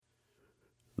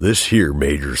This here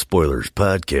Major Spoilers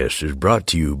podcast is brought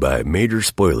to you by Major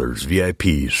Spoilers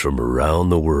VIPs from around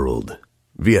the world.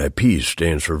 VIPs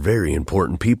stands for Very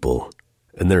Important People,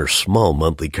 and their small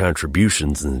monthly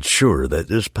contributions ensure that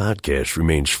this podcast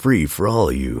remains free for all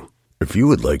of you. If you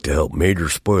would like to help Major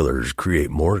Spoilers create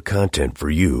more content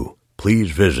for you, please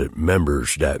visit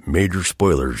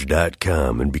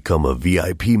members.majorspoilers.com and become a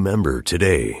VIP member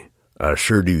today. I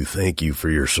sure do thank you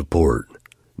for your support.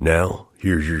 Now,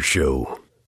 here's your show.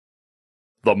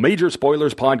 The Major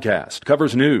Spoilers Podcast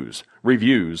covers news,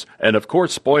 reviews, and of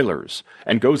course spoilers,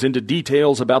 and goes into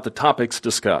details about the topics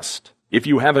discussed. If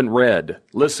you haven't read,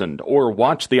 listened, or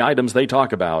watched the items they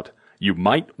talk about, you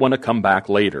might want to come back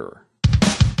later.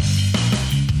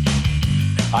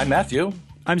 I'm Matthew.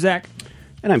 I'm Zach.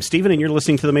 And I'm Steven, and you're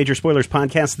listening to the Major Spoilers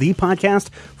Podcast, the podcast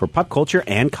for pop culture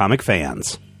and comic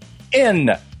fans.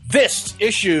 In this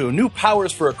issue, new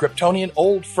powers for a Kryptonian,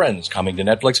 old friends coming to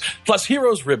Netflix, plus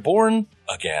Heroes Reborn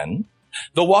again,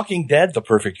 The Walking Dead, The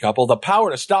Perfect Couple, The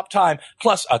Power to Stop Time,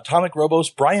 plus Atomic Robo's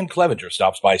Brian Clevinger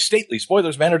stops by stately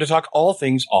Spoilers Manor to talk all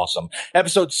things awesome.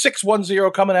 Episode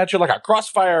 610 coming at you like a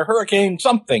crossfire, hurricane,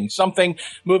 something.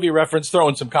 Movie reference,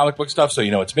 throwing some comic book stuff so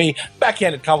you know it's me.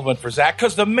 Backhanded compliment for Zach,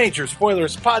 because the Major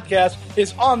Spoilers Podcast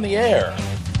is on the air.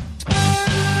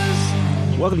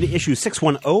 Welcome to issue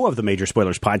 610 of the Major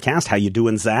Spoilers Podcast. How you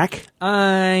doing, Zach?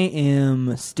 I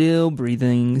am still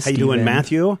breathing. How you doing,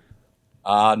 Matthew?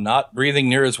 Not breathing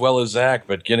near as well as Zach,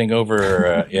 but getting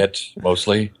over it,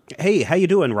 mostly. Hey, how you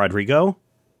doing, Rodrigo?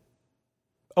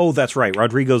 Oh, that's right.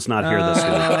 Rodrigo's not here this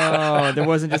week. Oh, there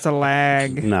wasn't just a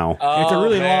lag. No. It's a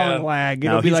really long lag.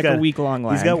 It'll be like a week-long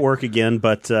lag. He's got work again,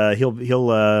 but he'll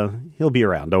be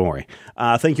around. Don't worry.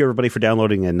 Thank you, everybody, for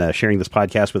downloading and sharing this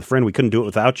podcast with a friend. We couldn't do it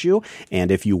without you.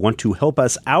 And if you want to help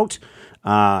us out,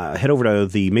 head over to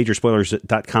the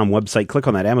majorspoilers.com website, click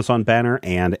on that Amazon banner,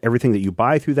 and everything that you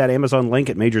buy through that Amazon link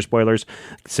at Major Spoilers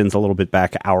sends a little bit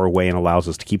back our way and allows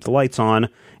us to keep the lights on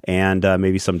and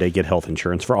maybe someday get health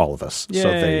insurance for all of us. Yay.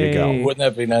 So there you go. Wouldn't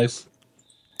that be nice?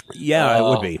 Yeah, it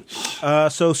would be.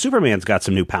 So Superman's got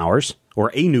some new powers,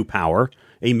 or a new power.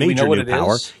 A major new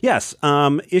power. Yes.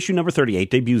 Issue number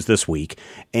 38 debuts this week.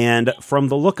 And from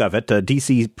the look of it,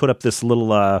 DC put up this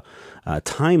little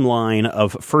timeline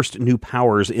of first new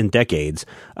powers in decades.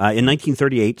 In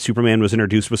 1938, Superman was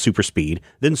introduced with super speed,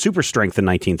 then super strength in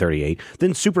 1938,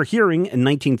 then super hearing in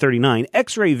 1939,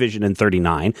 X-ray vision in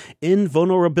 39,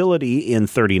 invulnerability in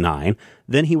 39.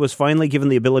 Then he was finally given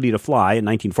the ability to fly in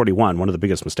 1941, one of the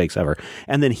biggest mistakes ever.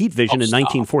 And then heat vision in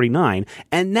 1949.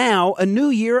 And now, a new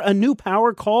year, a new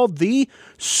power called the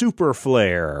super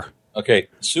flare. Okay,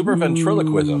 super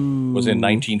ventriloquism was in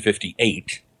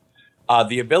 1958.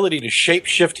 The ability to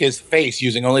shape-shift his face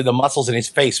using only the muscles in his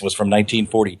face was from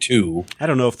 1942. I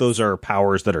don't know if those are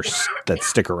powers that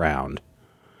stick around.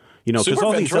 You know, because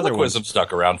all these other ones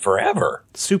stuck around forever.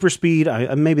 Super speed.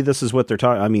 Maybe this is what they're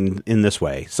talking. I mean, in this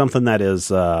way, something that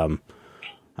is. I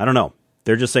don't know.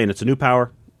 They're just saying it's a new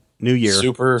power, new year,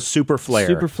 super flare,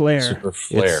 super flare.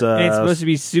 It's supposed to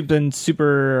be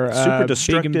super destructive.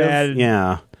 Big and bad.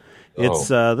 Yeah, it's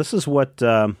this is what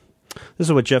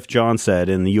Jeff Johns said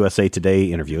in the USA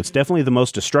Today interview. It's definitely the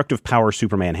most destructive power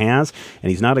Superman has, and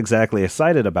he's not exactly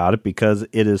excited about it because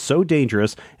it is so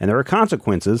dangerous and there are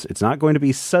consequences. It's not going to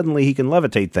be suddenly he can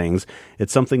levitate things.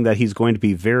 It's something that he's going to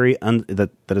be that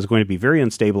is going to be very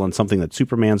unstable and something that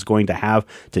Superman's going to have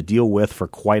to deal with for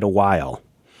quite a while.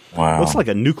 Wow. Looks like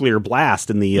a nuclear blast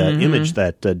in the image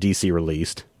that DC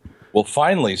released. Well,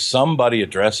 finally, somebody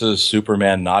addresses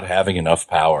Superman not having enough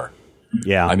power.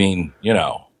 Yeah. I mean, you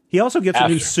know. He also gets a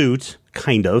new suit,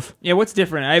 kind of. Yeah, what's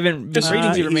different? I haven't been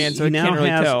reading Superman, so I can't really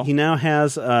tell. He now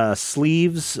has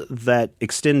sleeves that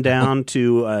extend down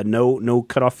to no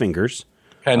cut-off fingers.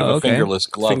 Kind of a fingerless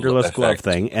glove. Fingerless glove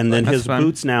thing. And then his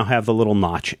boots now have the little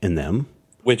notch in them.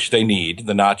 Which they need.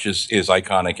 The notch is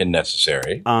iconic and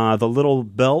necessary. The little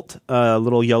belt,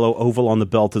 little yellow oval on the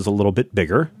belt is a little bit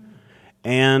bigger.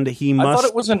 And I thought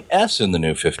it was an S in the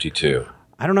new 52.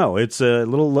 I don't know. It's a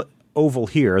little oval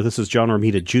here. This is John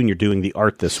Romita Jr. doing the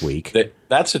art this week.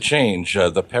 That's a change.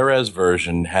 The Perez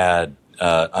version had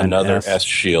another S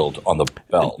shield on the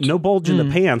belt. No bulge in the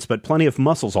pants, but plenty of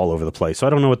muscles all over the place. So I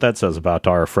don't know what that says about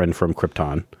our friend from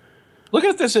Krypton. Look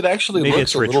at this. It actually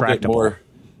looks a little bit more.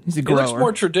 He's a grower. It looks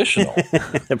more traditional.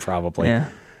 Probably. Yeah.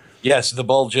 Yes, the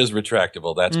bulge is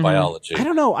retractable. That's biology. I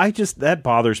don't know. That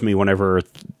bothers me whenever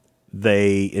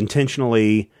they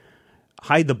intentionally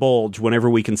hide the bulge whenever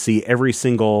we can see every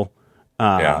single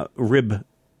rib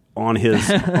on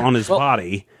his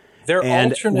body, their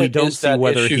and alternate we don't is see that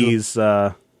whether issue. he's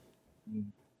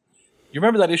You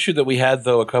remember that issue that we had,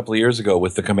 though, a couple of years ago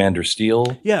with the Commander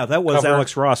Steel? Yeah, that was cover?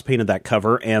 Alex Ross painted that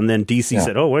cover, and then DC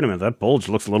said, oh, wait a minute, that bulge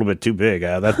looks a little bit too big.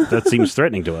 That seems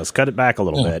threatening to us. Cut it back a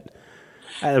little bit.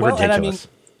 Ridiculous.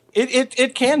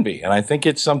 It can be, and I think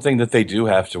it's something that they do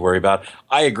have to worry about.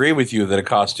 I agree with you that a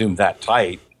costume that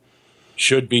tight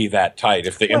should be that tight.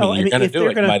 If you're going to do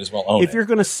it, you might as well own it. If you're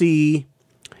going to see,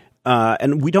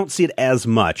 and we don't see it as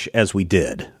much as we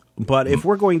did, but if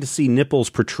we're going to see nipples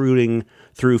protruding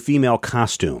through female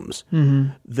costumes,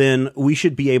 then we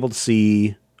should be able to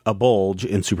see a bulge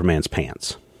in Superman's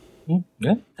pants.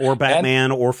 Yeah. Or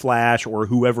Batman or Flash or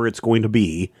whoever it's going to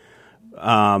be.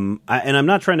 And I'm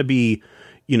not trying to be,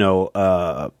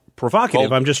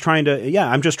 provocative. I'm just trying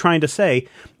to say,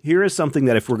 here is something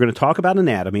that if we're going to talk about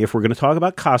anatomy, if we're going to talk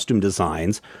about costume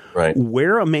designs, right,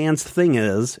 where a man's thing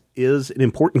is an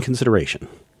important consideration.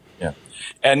 Yeah.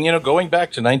 And, going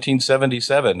back to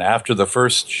 1977, after the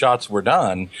first shots were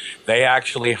done, they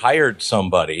actually hired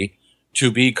somebody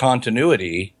to be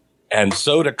continuity and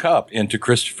sewed a cup into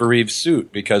Christopher Reeve's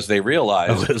suit because they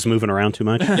realized it was moving around too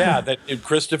much. Yeah, that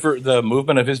the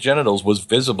movement of his genitals was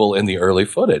visible in the early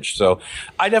footage. So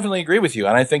I definitely agree with you.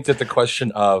 And I think that the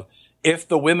question of if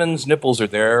the women's nipples are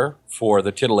there for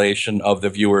the titillation of the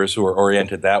viewers who are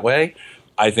oriented that way,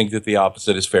 I think that the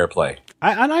opposite is fair play.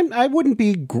 I wouldn't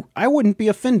be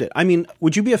offended. I mean,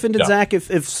 would you be offended, Zach,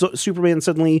 if Superman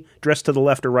suddenly dressed to the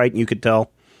left or right and you could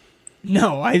tell?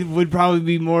 No, I would probably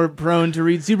be more prone to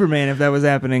read Superman if that was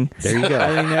happening. There you go.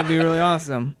 I think that'd be really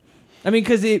awesome. I mean,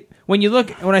 because you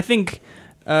think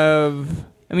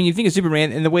of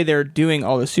Superman and the way they're doing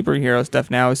all the superhero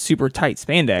stuff now is super tight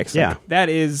spandex. Yeah, like, that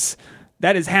is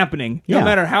happening. No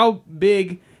matter how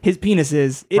big his penis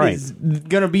is, it is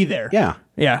gonna be there. Yeah.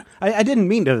 Yeah. I didn't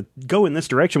mean to go in this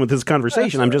direction with this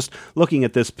conversation. I'm just looking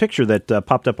at this picture that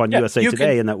popped up on USA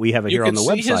Today and that we have it here on the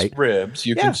website. You can see his ribs.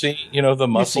 You can see, the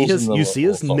muscles. You see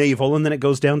his navel, and then it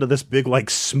goes down to this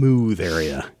big, smooth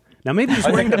area. Now, maybe he's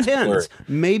wearing depends.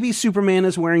 Maybe Superman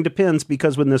is wearing depends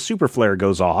because when the super flare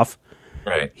goes off,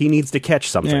 he needs to catch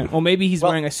something. Yeah. Well, maybe he's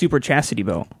wearing a super chastity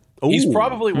belt. He's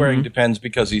probably wearing depends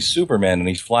because he's Superman and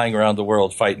he's flying around the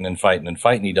world fighting and fighting and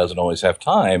fighting. He doesn't always have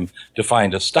time to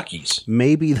find a Stuckies.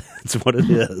 Maybe that's what it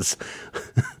is.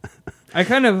 I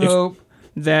kind of hope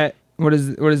that what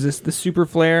is this? The super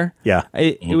flare? Yeah,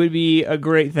 it would be a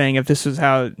great thing if this was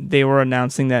how they were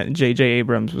announcing that J.J.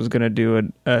 Abrams was going to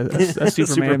do a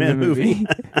Superman movie.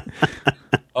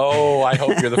 Oh, I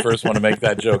hope you're the first one to make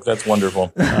that joke. That's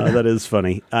wonderful. That is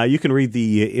funny. You can read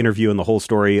the interview and the whole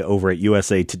story over at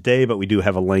USA Today, but we do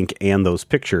have a link and those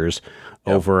pictures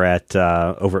over at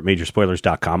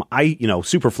majorspoilers.com.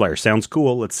 Super Flare sounds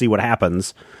cool. Let's see what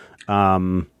happens.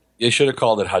 You should have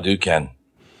called it Hadouken.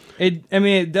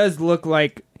 It does look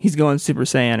like he's going Super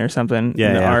Saiyan or something. Yeah,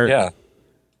 in the art.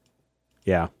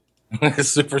 Yeah.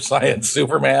 Super Saiyan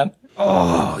Superman.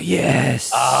 Oh,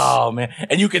 yes. Oh, man.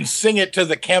 And you can sing it to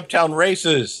the Camptown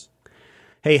races.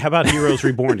 Hey, how about Heroes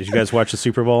Reborn? Did you guys watch the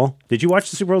Super Bowl? Did you watch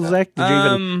the Super Bowl, Zach?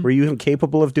 Were you even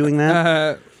capable of doing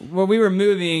that? Well, we were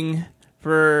moving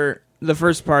for the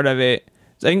first part of it.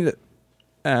 So I think that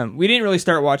we didn't really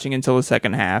start watching until the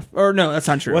second half. Or no, that's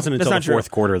not true. It wasn't until the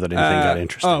fourth quarter that anything got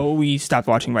interesting. Oh, we stopped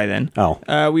watching by then.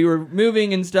 Oh. We were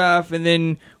moving and stuff, and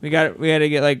then we had to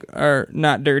get our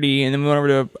not dirty, and then we went over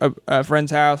to a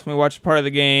friend's house, and we watched part of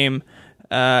the game,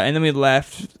 and then we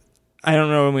left. I don't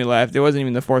know when we left. It wasn't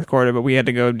even the fourth quarter, but we had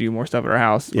to go do more stuff at our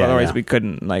house. Yeah, otherwise, we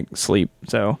couldn't sleep.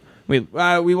 So we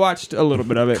watched a little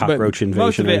bit of it. Cockroach but invasion.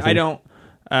 Most of it, I don't.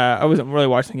 I wasn't really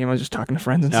watching the game. I was just talking to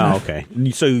friends and stuff. Oh, okay.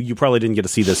 So you probably didn't get to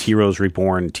see this Heroes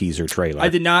Reborn teaser trailer. I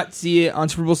did not see it on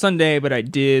Super Bowl Sunday, but I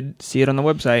did see it on the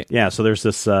website. Yeah, so there's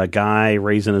this guy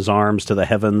raising his arms to the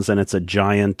heavens, and it's a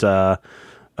giant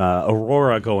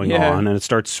aurora going on, and it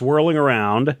starts swirling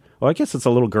around. Well, I guess it's a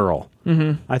little girl.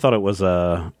 Mm-hmm. I thought it was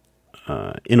a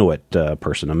Inuit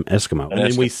person, an Eskimo. And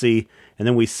then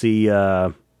we see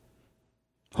the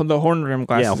horn rim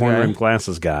glasses. Yeah, horn rim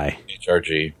glasses guy.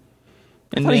 HRG.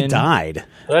 I thought he died.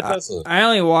 I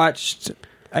only watched,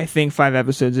 I think, 5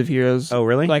 episodes of Heroes. Oh,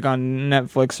 really? On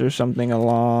Netflix or something a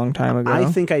long time ago. I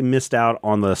think I missed out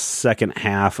on the second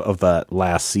half of the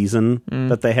last season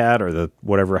that they had, or the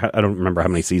whatever. I don't remember how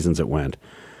many seasons it went.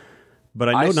 But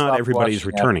I know not everybody's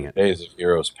returning it. Days of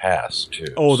Heroes Past,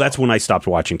 too. Oh, that's when I stopped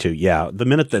watching, too. Yeah, the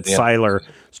minute that Sylar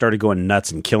started going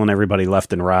nuts and killing everybody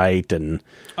left and right and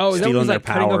stealing their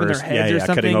powers.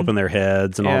 Cutting open their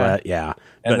heads and all that. Yeah.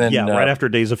 But then, right after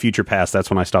Days of Future Past, that's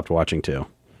when I stopped watching, too.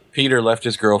 Meter left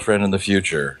his girlfriend in the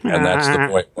future, and that's the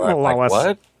point where I'm like,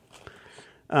 what?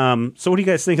 So what do you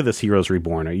guys think of this Heroes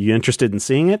Reborn? Are you interested in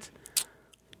seeing it?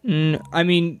 I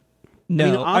mean, No, I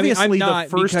mean, obviously I'm not,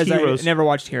 the first because Heroes. I never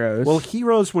watched Heroes. Well,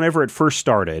 Heroes, whenever it first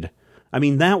started, I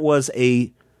mean, that was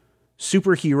a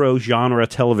superhero genre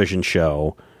television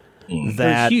show that it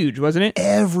was huge, wasn't it?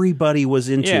 everybody was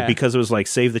into because it was like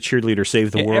save the cheerleader,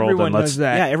 save the world, everyone and let's knows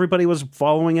that. yeah, everybody was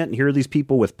following it. And here are these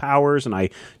people with powers, and I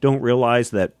don't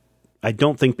realize that. I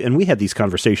don't think, and we had these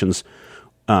conversations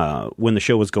when the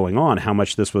show was going on, how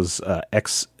much this was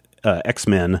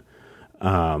X-Men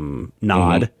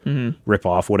nod,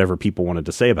 rip-off, whatever people wanted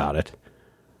to say about it.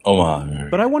 Oh my!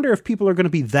 But I wonder if people are going to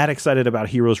be that excited about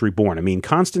Heroes Reborn. I mean,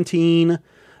 Constantine,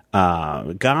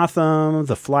 Gotham,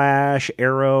 The Flash,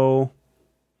 Arrow.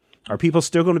 Are people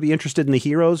still going to be interested in the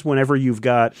heroes whenever you've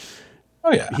got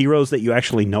heroes that you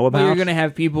actually know about? Well, you're going to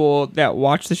have people that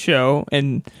watch the show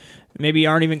and maybe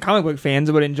aren't even comic book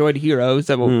fans but enjoyed Heroes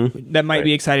that might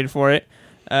be excited for it.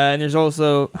 And there's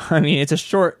also, I mean, it's a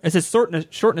short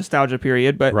nostalgia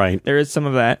period, but there is some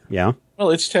of that. Yeah. Well,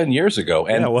 it's 10 years ago,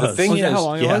 and the thing is, how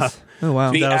long it was? Oh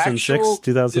wow, 2006,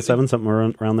 2007, something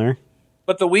around there.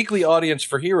 But the weekly audience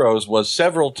for Heroes was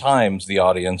several times the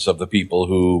audience of the people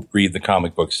who read the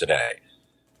comic books today.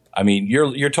 I mean,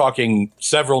 you're talking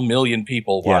several million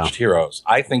people watched Heroes.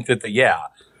 I think that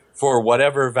for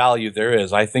whatever value there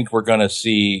is, I think we're going to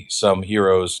see some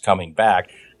Heroes coming back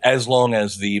as long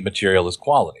as the material is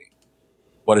quality.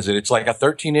 What is it? It's like a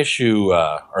 13-issue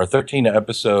or a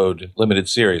 13-episode limited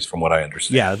series, from what I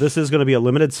understand. Yeah, this is going to be a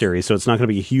limited series, so it's not going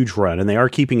to be a huge run, and they are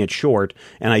keeping it short,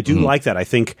 and I do like that. I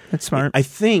think that's smart. I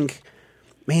think,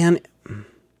 man,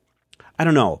 I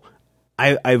don't know.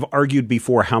 I've argued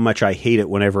before how much I hate it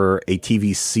whenever a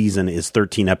TV season is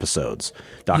 13 episodes.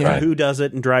 Doctor Who does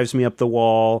it and drives me up the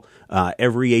wall.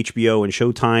 Every HBO and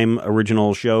Showtime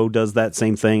original show does that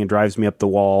same thing and drives me up the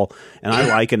wall. And I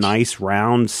like a nice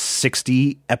round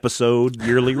 60-episode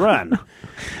yearly run.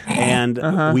 And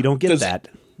we don't get that.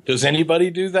 Does anybody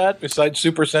do that besides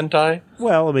Super Sentai?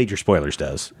 Well, Major Spoilers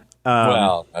does.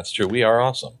 Well, that's true. We are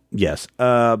awesome. Yes.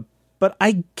 But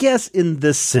I guess in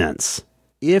this sense,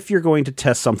 if you're going to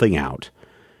test something out,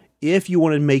 if you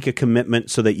want to make a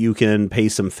commitment so that you can pay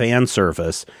some fan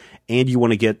service and you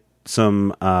want to get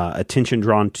some attention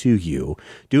drawn to you,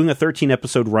 doing a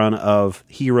 13-episode run of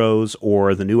Heroes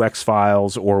or the new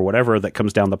X-Files or whatever that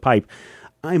comes down the pipe,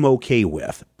 I'm okay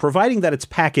with, providing that it's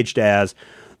packaged as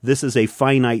this is a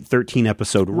finite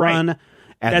 13-episode run.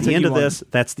 At the end of this,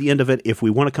 that's the end of it. If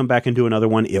we want to come back and do another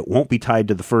one, it won't be tied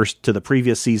to the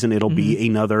previous season. It'll be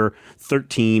another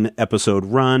 13-episode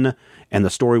run, and the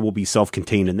story will be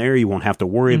self-contained in there. You won't have to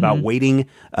worry about waiting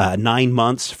 9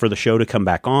 months for the show to come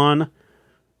back on.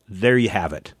 There you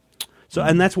have it. So,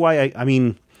 and that's why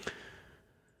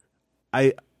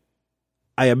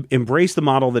I embrace the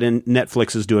model that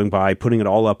Netflix is doing by putting it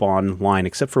all up online,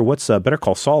 except for what's Better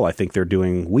Call Saul, I think they're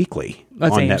doing weekly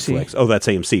on AMC. Netflix. Oh, that's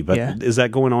AMC. But is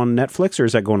that going on Netflix or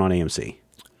is that going on AMC?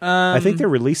 I think they're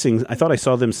releasing, I thought I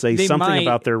saw them say something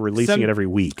about they're releasing it every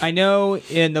week. I know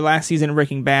in the last season of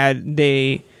Breaking Bad,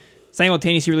 they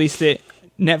simultaneously released it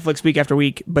Netflix week after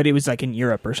week, but it was like in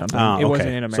Europe or something. It wasn't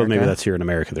in America. So maybe that's here in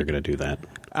America they're going to do that.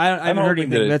 I haven't heard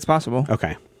anything. That's possible.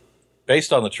 Okay.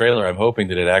 Based on the trailer, I'm hoping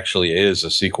that it actually is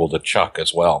a sequel to Chuck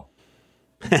as well.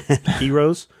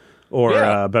 Heroes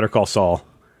or Better Call Saul?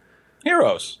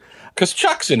 Heroes. Because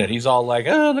Chuck's in it. He's all like,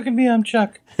 oh, look at me, I'm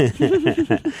Chuck. Yeah,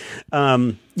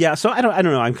 so I don't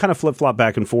know. I'm kind of flip-flop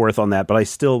back and forth on that, but I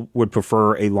still would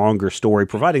prefer a longer story,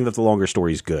 providing that the longer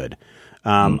story is good.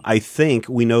 I think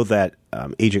we know that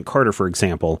Agent Carter, for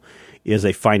example, is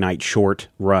a finite short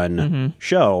run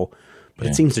show, but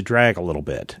it seems to drag a little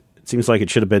bit. It seems like it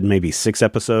should have been maybe 6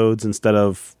 episodes instead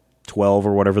of 12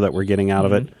 or whatever that we're getting out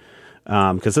of it.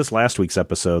 Because this last week's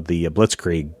episode, the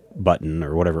Blitzkrieg button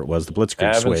or whatever it was, the Blitzkrieg I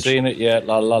haven't switch. seen it yet.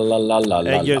 La la la la la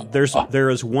la. There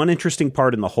is one interesting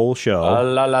part in the whole show. La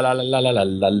la la la la la la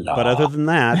la. But other than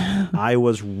that, I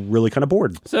was really kind of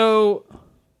bored. So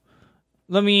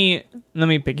let me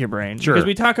pick your brain. Sure. Because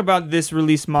we talk about this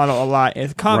release model a lot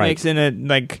as comics in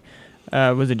a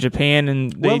was it Japan,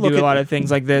 and they do a lot of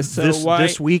things like this. So why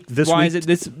is it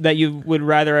this that you would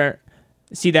rather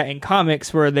see that in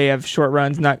comics where they have short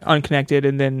runs, not unconnected,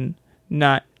 and then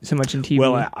not so much in TV?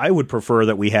 Well, I would prefer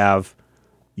that we have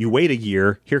you wait a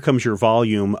year, here comes your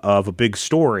volume of a big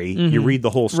story, you read the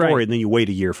whole story, and then you wait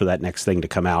a year for that next thing to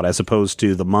come out, as opposed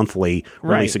to the monthly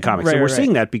release of comics. And we're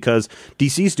seeing that because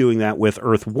DC's doing that with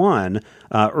Earth 1.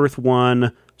 Earth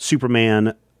 1,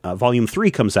 Superman, Volume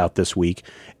 3 comes out this week,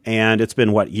 and it's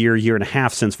been, year and a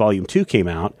half since Volume 2 came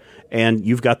out, and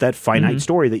you've got that finite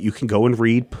story that you can go and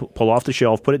read, pull off the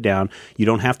shelf, put it down. You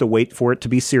don't have to wait for it to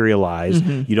be serialized.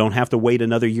 You don't have to wait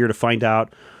another year to find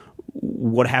out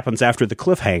what happens after the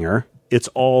cliffhanger. it's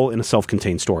all in a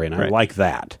self-contained story, and I like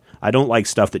that. I don't like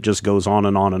stuff that just goes on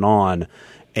and on and on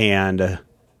and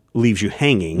leaves you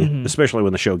hanging, especially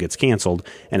when the show gets canceled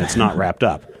and it's not wrapped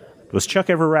up. Was Chuck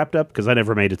ever wrapped up? Because I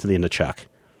never made it to the end of Chuck.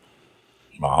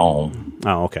 Oh,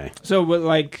 okay. So, what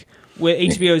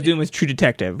HBO is doing with True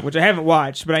Detective, which I haven't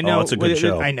watched, but I know it's a good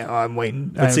show. I know. I'm waiting.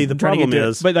 But see, the problem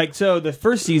is, so the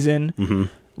first season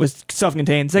was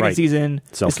self-contained. Second season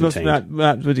is supposed to not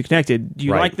supposed to be connected. Do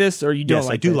you like this, or you don't? Yes,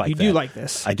 like I do this? like. You that. do like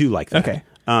this. I do like that. Okay.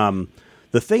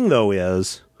 The thing though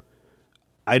is,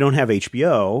 I don't have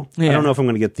HBO. I don't know if I'm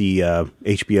going to get the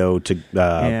HBO to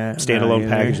standalone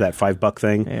package, that $5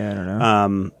 thing. Yeah, I don't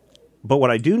know. But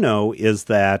what I do know is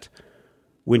that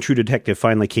when True Detective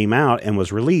finally came out and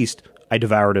was released, I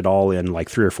devoured it all in like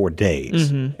 3 or 4 days.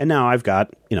 And now I've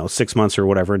got 6 months or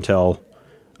whatever until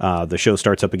the show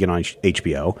starts up again on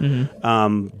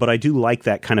HBO. But I do like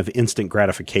that kind of instant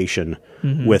gratification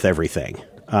with everything.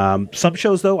 Some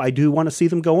shows, though, I do want to see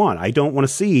them go on. I don't want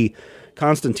to see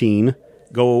Constantine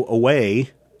go away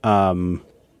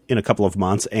in a couple of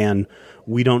months and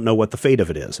we don't know what the fate of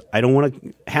it is. I don't want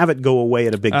to have it go away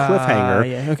at a big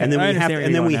cliffhanger, and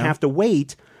then we have to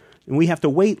wait, and we have to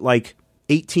wait like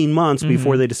 18 months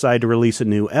before they decide to release a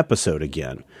new episode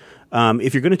again.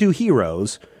 If you're going to do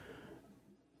Heroes,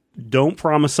 don't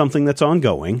promise something that's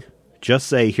ongoing. Just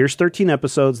say, here's 13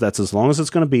 episodes. That's as long as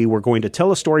it's going to be. We're going to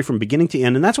tell a story from beginning to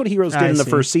end, and that's what Heroes did in the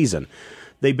first season.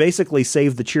 They basically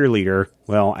saved the cheerleader.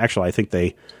 Well, actually, I think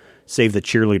they saved the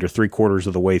cheerleader 3/4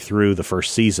 of the way through the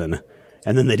first season,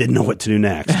 and then they didn't know what to do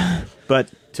next. But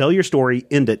tell your story,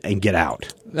 end it, and get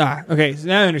out. Okay, so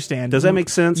now I understand. Does that make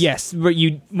sense? Yes, but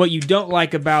what you don't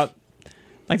like about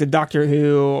like the Doctor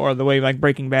Who or the way like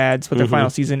Breaking Bad's with their final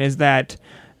season is that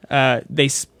they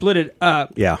split it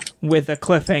up with a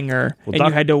cliffhanger, and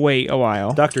you had to wait a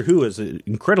while. Doctor Who is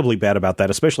incredibly bad about that,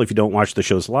 especially if you don't watch the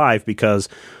shows live, because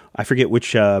I forget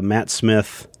which Matt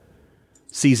Smith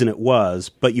season it was,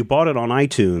 but you bought it on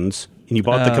iTunes, and you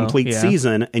bought the complete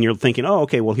season, and you're thinking, oh,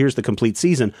 okay, well, here's the complete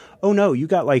season. Oh, no, you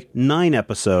got like 9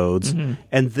 episodes,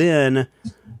 and then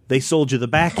they sold you the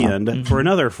back end for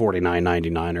another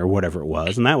 $49.99 or whatever it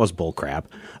was, and that was bullcrap.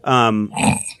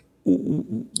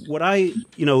 What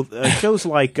shows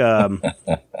like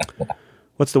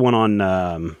what's the one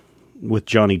on with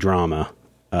Johnny Drama?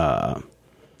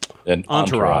 And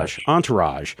Entourage.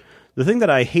 The thing that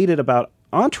I hated about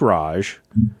Entourage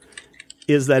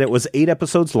is that it was 8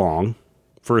 episodes long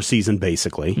for a season,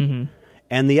 basically.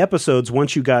 And the episodes,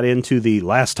 once you got into the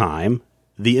last time,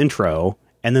 the intro,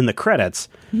 and then the credits,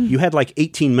 you had like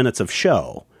 18 minutes of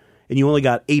show, and you only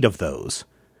got 8 of those.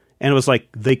 And it was like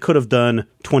they could have done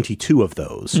 22 of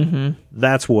those.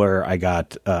 That's where I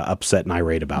got upset and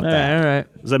irate about that. All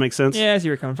right. Does that make sense? Yeah, I see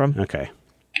where you're coming from. Okay.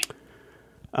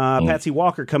 Patsy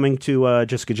Walker coming to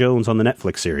Jessica Jones on the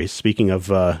Netflix series. Speaking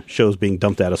of shows being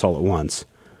dumped at us all at once.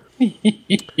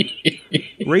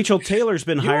 Rachel Taylor's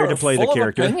been hired to play the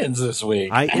character. Full of opinions this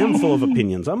week. I am full of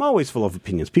opinions. I'm always full of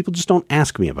opinions. People just don't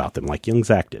ask me about them like young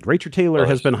Zach did. Rachel Taylor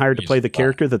has been hired to play the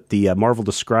character that the Marvel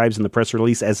describes in the press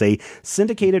release as a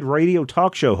syndicated radio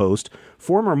talk show host,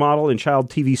 former model and child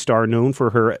TV star known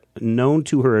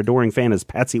to her adoring fan as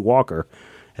Patsy Walker.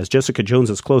 As Jessica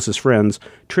Jones's closest friends,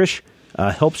 Trish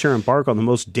helps her embark on the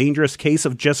most dangerous case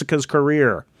of Jessica's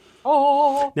career.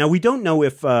 Oh. Now, we don't know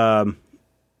if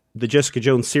the Jessica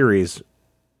Jones series,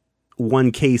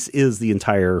 one case is the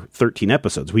entire 13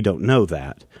 episodes. We don't know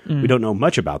that. We don't know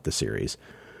much about the series.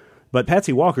 But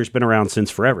Patsy Walker's been around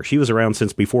since forever. She was around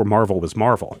since before Marvel was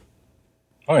Marvel.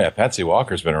 Oh, yeah. Patsy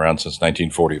Walker's been around since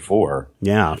 1944.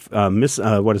 Yeah.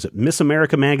 Miss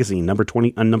America Magazine, number 2 from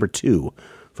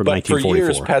 1944. But for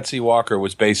years, Patsy Walker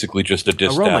was basically just a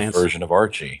distaff version of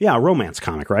Archie. Yeah, a romance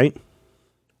comic, right?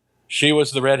 She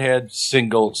was the redhead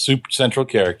central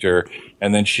character,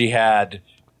 and then she had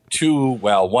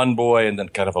one boy and then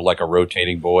kind of like a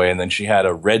rotating boy, and then she had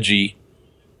a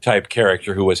Reggie-type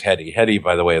character who was Hetty. Hetty,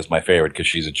 by the way, is my favorite because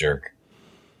she's a jerk.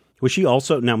 Was she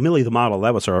also... Now, Millie the Model,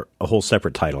 that was a whole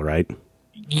separate title, right?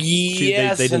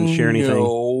 Yes, they didn't share anything?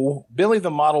 No. Billy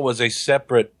the Model was a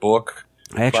separate book,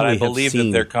 but I believe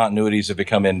that their continuities have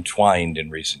become entwined in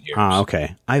recent years. Ah,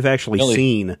 okay. I've actually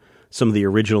seen some of the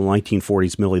original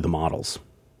 1940s Millie the Models.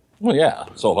 Well, yeah,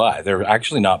 so have I. They're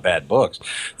actually not bad books.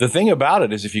 The thing about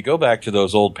it is if you go back to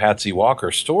those old Patsy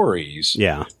Walker stories,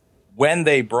 when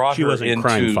they brought her into... She wasn't a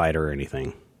crime fighter or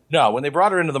anything. No, when they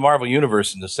brought her into the Marvel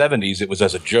Universe in the 70s, it was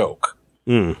as a joke.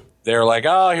 They're like,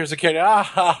 oh, here's a kid. Ah,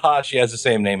 ha, ha. She has the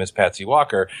same name as Patsy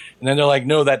Walker. And then they're like,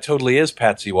 no, that totally is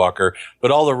Patsy Walker. But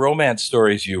all the romance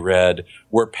stories you read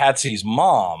were Patsy's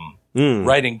mom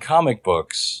writing comic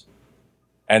books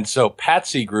And so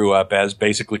Patsy grew up as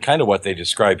basically kind of what they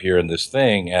describe here in this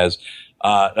thing as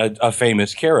a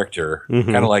famous character,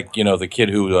 kind of like, the kid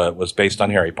who was based on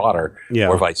Harry Potter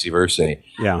or vice versa.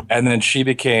 Yeah. And then she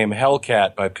became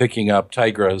Hellcat by picking up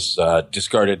Tigra's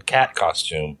discarded cat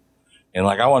costume in,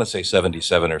 I want to say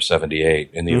 77 or 78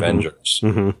 in the Avengers.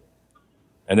 And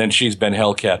then she's been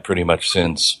Hellcat pretty much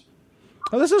since.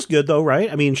 Oh, this is good, though,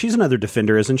 right? I mean, she's another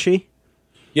Defender, isn't she?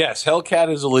 Yes,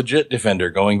 Hellcat is a legit Defender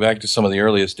going back to some of the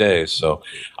earliest days. So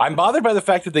I'm bothered by the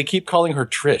fact that they keep calling her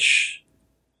Trish.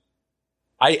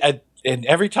 And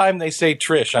every time they say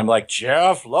Trish, I'm like,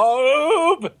 Jeff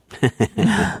Loeb!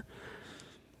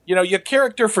 Your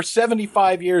character for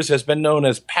 75 years has been known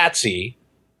as Patsy.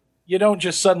 You don't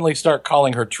just suddenly start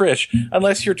calling her Trish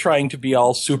unless you're trying to be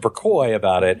all super coy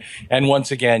about it. And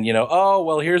once again,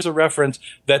 here's a reference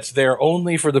that's there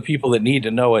only for the people that need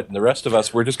to know it. And the rest of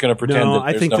us, we're just going to pretend that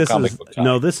there's no comic book time.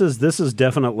 No, this is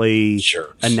definitely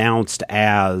announced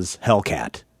as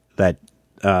Hellcat.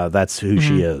 That's who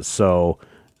she is. So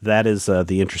that is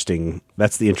the interesting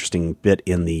bit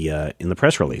in the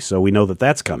press release. So we know that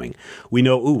that's coming. We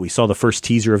know. We saw the first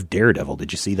teaser of Daredevil.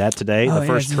 Did you see that today? The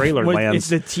first trailer lands. It's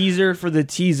the teaser for the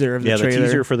teaser of the trailer. Yeah, the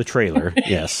teaser for the trailer.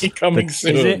 Yes, coming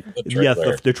soon. Is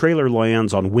it? The trailer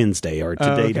lands on Wednesday or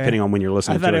today, depending on when you're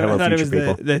listening to it. I thought it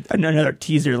was another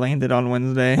teaser landed on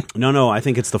Wednesday. No, I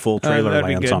think it's the full trailer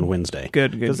lands on Wednesday.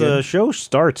 Good. Because the show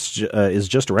is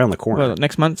just around the corner. Well,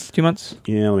 next month, 2 months.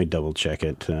 Yeah, let me double check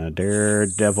it.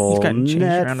 Daredevil.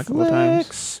 Around a couple of times.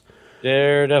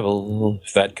 Daredevil,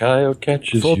 Fat Coyote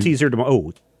catches full you. teaser tomorrow.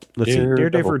 Oh, let's see.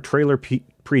 Daredevil trailer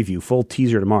preview, full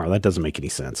teaser tomorrow. That doesn't make any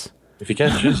sense. If he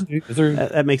catches you through.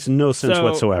 That makes no sense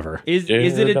whatsoever. Is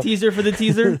it a teaser for the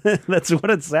teaser? That's what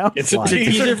it sounds it's like. It's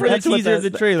a teaser for the teaser of the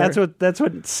trailer. That's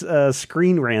what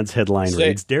Screen Rant's headline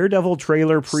reads. Daredevil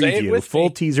trailer preview, full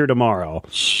teaser tomorrow.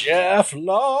 Jeff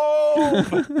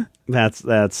Loeb. That's.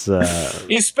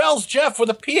 He spells Jeff with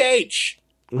a PH.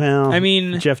 Well, I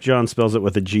mean, Jeff John spells it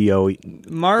with a G-O.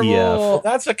 Marvel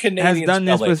that's a Canadian has done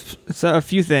spelling. this with a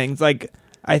few things.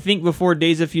 I think before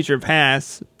Days of Future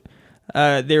Past,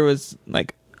 there was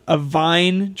a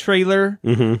Vine trailer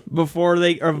before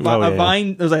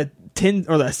Vine. There was a 10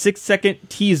 or the 6-second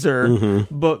teaser,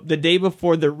 but the day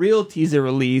before the real teaser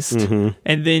released, and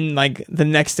then the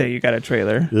next day you got a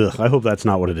trailer. Ugh, I hope that's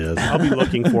not what it is. I'll be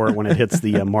looking for it when it hits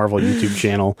the Marvel YouTube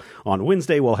channel on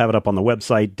Wednesday. We'll have it up on the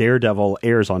website. Daredevil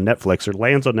airs on Netflix or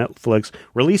lands on Netflix,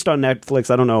 released on Netflix.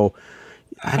 I don't know.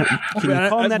 Can you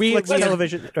call Netflix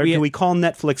television, or do we call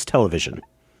Netflix television?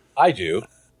 I do.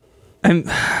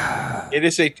 It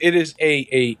is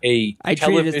a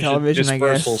television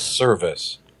dispersal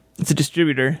service. It's a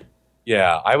distributor.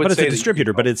 Yeah, I would say it's a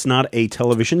distributor, but it's not a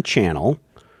television channel.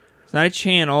 It's not a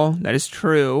channel. That is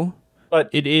true.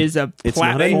 But it is a platform. It's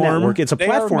not a network. It's a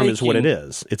platform is what it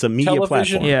is. It's a media platform.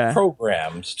 Television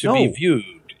programs to be viewed.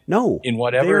 No. In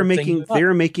whatever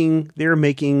they're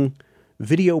making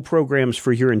video programs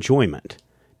for your enjoyment.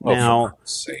 Now, for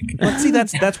God's sake. Let's see.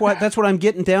 That's what I'm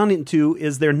getting down into.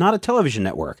 Is they're not a television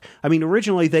network. I mean,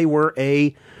 originally they were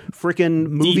a freaking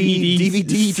movie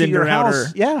DVD to your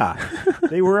house. Yeah,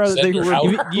 they were a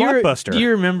blockbuster. Do you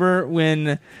remember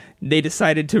when they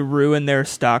decided to ruin their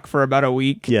stock for about a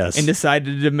week? Yes, and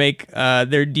decided to make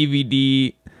their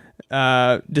DVD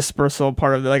dispersal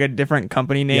part of a different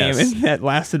company name, and that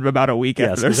lasted about a week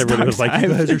after their everybody was like, "You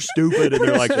guys are stupid," and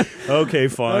they're like, "Okay,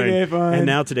 fine." And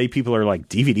now today, people are like,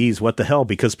 "DVDs, what the hell?"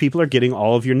 Because people are getting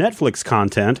all of your Netflix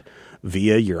content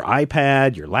via your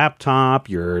iPad, your laptop,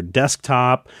 your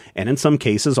desktop, and in some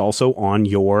cases also on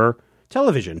your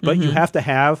television. But you have to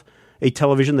have a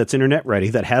television that's internet ready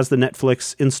that has the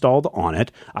Netflix installed on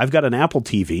it. I've got an Apple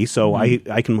TV, so I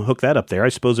can hook that up there. I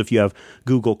suppose if you have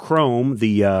Google Chrome,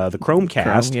 the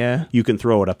Chromecast, you can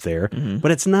throw it up there. But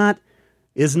it's not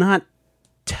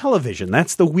television.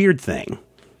 That's the weird thing.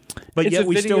 But it's yet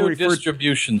we still refer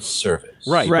distribution service,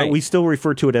 right? But we still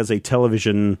refer to it as a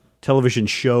television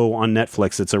show on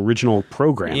Netflix. It's original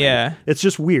programming. Yeah, it's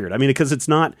just weird. I mean, because it's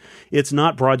not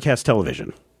broadcast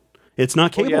television. It's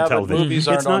not cable television. But movies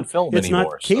aren't on film it's anymore.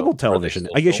 Not cable television.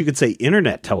 I guess you could say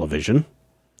internet television.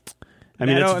 I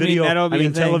mean, it's video.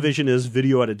 Television is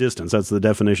video at a distance. That's the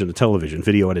definition of television: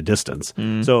 video at a distance.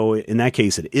 So in that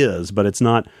case, it is, but it's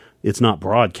not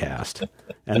broadcast.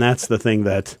 And that's the thing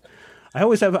that I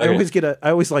always have. I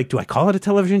always like, do I call it a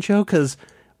television show? Because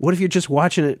what if you're just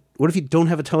watching it? What if you don't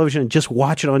have a television and just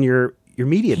watch it on your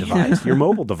media device, your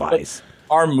mobile device?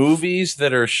 Are movies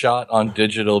that are shot on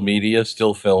digital media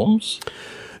still films?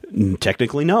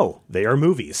 Technically, no. They are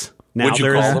movies. Now, would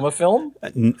you call them a film?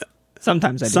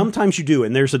 Sometimes I do. Sometimes you do.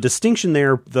 And there's a distinction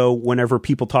there, though, whenever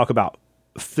people talk about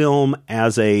film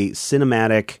as a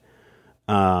cinematic,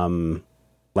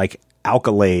 like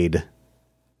accolade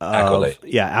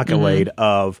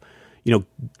of,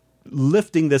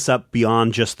 lifting this up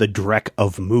beyond just the dreck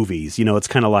of movies. It's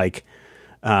kind of like,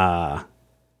 what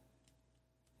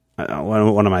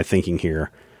am I thinking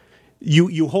here?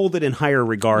 You hold it in higher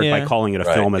regard by calling it a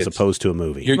film as opposed to a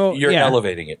movie. You're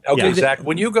elevating it. Okay, Zach,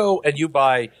 when you go and you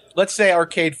buy, let's say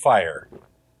Arcade Fire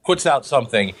puts out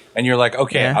something and you're like,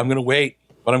 okay, I'm going to wait,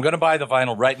 but I'm going to buy the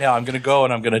vinyl right now. I'm going to go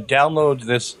and I'm going to download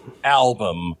this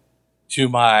album to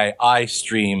my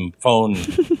iStream phone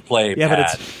play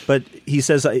pad. But he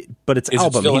says, but it's is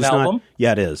album. It still an album?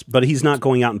 Yeah, it is. But he's not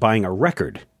going out and buying a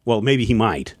record. Well, maybe he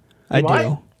might. I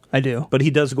do. But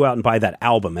he does go out and buy that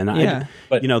album, and that's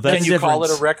can you call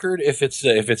difference. it a record if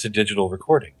it's a digital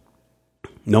recording?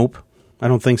 Nope, I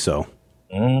don't think so.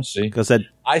 See, because that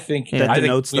I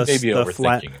denotes think we may be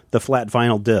overthinking the flat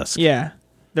vinyl disc. Yeah,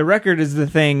 the record is the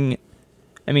thing.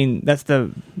 I mean, that's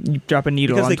you drop a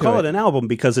needle because they call it an album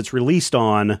because it was released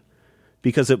on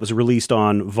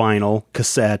vinyl,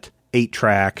 cassette,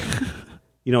 8-track.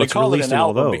 They it's call released it an in all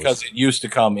album those because it used to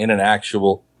come in an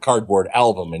actual cardboard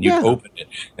album, and you open it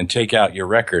and take out your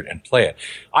record and play it.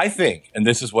 I think, and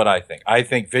this is what I think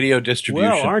video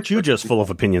distribution... Well, aren't you just full of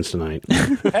opinions tonight?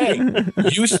 Hey,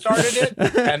 you started it,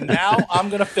 and now I'm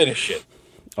going to finish it.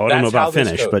 Oh, I don't know about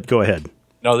finish, but go ahead.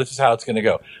 No, this is how it's going to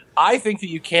go. I think that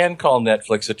you can call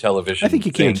Netflix a television. I think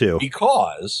you can, too.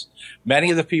 Because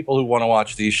many of the people who want to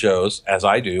watch these shows, as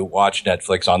I do, watch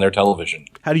Netflix on their television.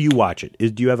 How do you watch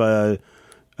it? Do you have a...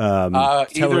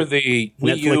 either the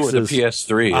Wii U or the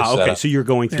PS3. Okay, so you're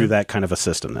going through that kind of a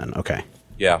system then. Okay.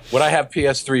 Yeah. When I have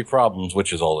PS3 problems,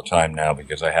 which is all the time now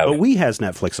because I have But Wii has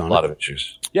Netflix on a lot of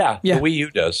issues. Yeah, the Wii U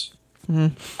does.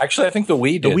 Mm-hmm. Actually, I think the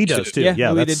Wii did. The Wii does too. Yeah,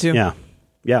 the Wii did too. Yeah.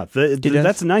 Yeah,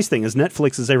 that's the nice thing is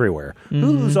Netflix is everywhere.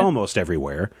 Hulu's almost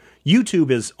everywhere. YouTube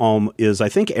is I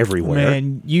think everywhere.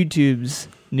 Man, YouTube's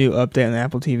new update on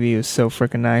Apple TV is so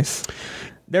freaking nice.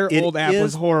 Their old app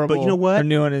was horrible. But you know what? Their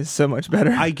new one is so much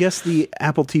better. I guess the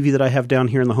Apple TV that I have down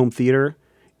here in the home theater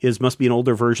must be an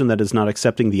older version that is not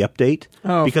accepting the update.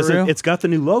 Oh, because for real? It's got the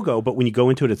new logo, but when you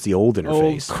go into it, it's the old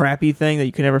interface. Old crappy thing that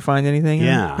you can never find anything in.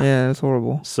 Yeah, it's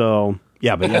horrible. So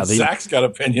yeah, but yeah, Zach's got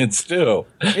opinions too.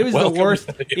 It was the worst.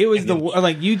 It was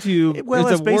YouTube. Well,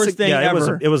 it's the worst thing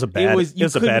ever. It was a bad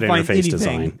interface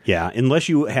design. Yeah, unless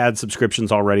you had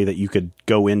subscriptions already that you could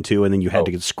go into, and then you had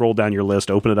to scroll down your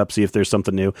list, open it up, see if there's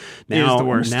something new.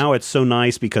 Now it's so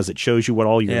nice because it shows you what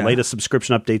all your latest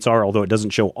subscription updates are. Although it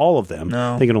doesn't show all of them.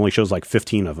 No. I think it only shows like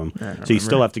 15 of them. So you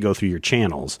still have to go through your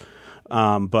channels.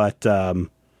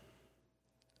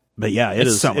 But yeah, it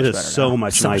is so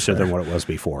much nicer than what it was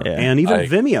before. Yeah. And even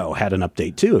Vimeo had an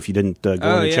update too. If you didn't go in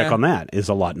and check on that, is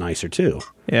a lot nicer too.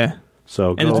 Yeah.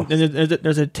 So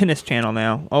there's a tennis channel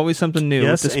now. Always something new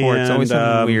with the sports. Always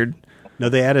something weird. No,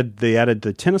 they added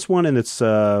the tennis one, and it's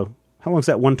how long's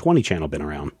that 120 channel been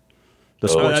around? The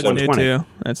sports that's 120. New too.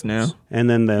 That's new. And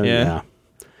then a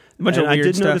bunch of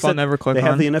weird stuff I'll never click on. They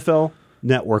have the NFL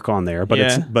Network on there,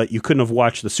 but you couldn't have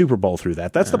watched the Super Bowl through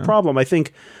that. That's the problem. I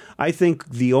think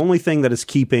the only thing that's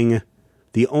keeping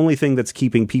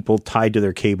people tied to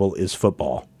their cable is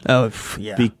football. Oh,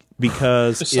 yeah.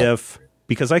 Because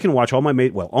I can watch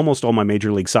almost all my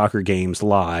Major League Soccer games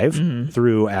live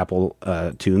through Apple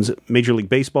Tunes. Major League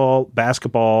Baseball,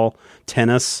 basketball,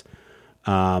 tennis,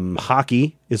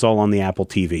 hockey is all on the Apple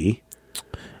TV.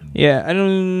 Yeah,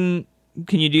 can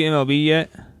you do MLB yet?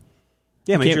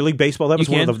 Yeah, Major League Baseball. That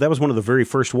was one of the very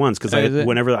first ones because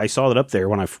whenever I saw it up there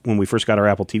when we first got our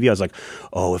Apple TV, I was like,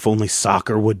 oh, if only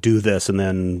soccer would do this. And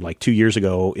then like 2 years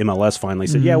ago, MLS finally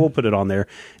said, yeah, we'll put it on there.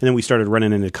 And then we started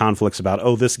running into conflicts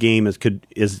about, this game is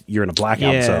you're in a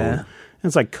blackout zone. And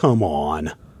it's like, come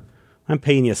on, I'm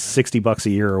paying you $60 a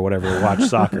year or whatever to watch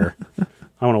soccer.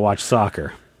 I want to watch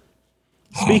soccer.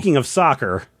 Speaking of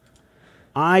soccer,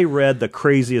 I read the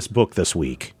craziest book this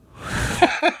week.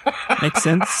 Makes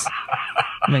sense.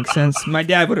 Makes sense. My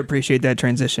dad would appreciate that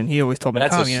transition. He always told me,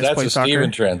 that's play a soccer.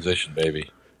 Steven transition, baby.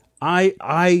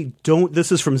 I don't.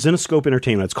 This is from Zenoscope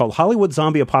Entertainment. It's called Hollywood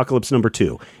Zombie Apocalypse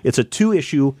 #2. It's a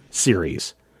 2-issue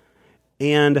series,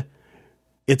 and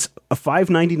it's a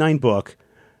 $5.99 book.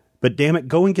 But damn it,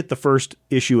 go and get the first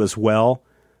issue as well.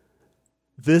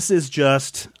 This is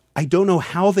just, I don't know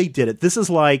how they did it. This is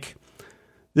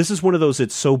one of those.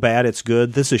 It's so bad it's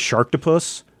good. This is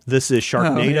Sharktopus. This is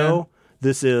Sharknado. Oh, yeah.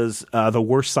 This is the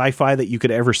worst sci-fi that you could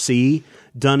ever see,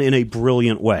 done in a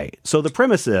brilliant way. So the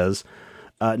premise is,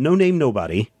 No Name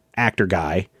Nobody, actor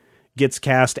guy, gets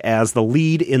cast as the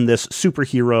lead in this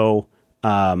superhero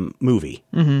movie.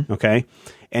 Okay.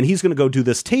 And he's going to go do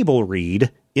this table read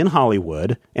in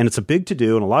Hollywood, and it's a big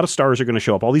to-do, and a lot of stars are going to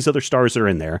show up. All these other stars are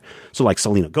in there. So, like,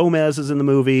 Selena Gomez is in the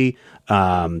movie.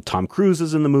 Tom Cruise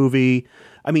is in the movie.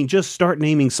 I mean, just start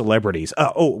naming celebrities.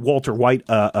 Walter White,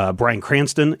 Bryan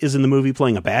Cranston is in the movie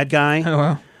playing a bad guy. Oh,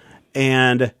 wow.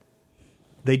 And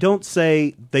they don't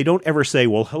ever say,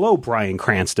 well, hello, Bryan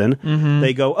Cranston.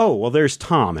 They go, oh, well, there's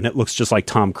Tom, and it looks just like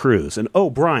Tom Cruise. And, oh,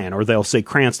 Bryan, or they'll say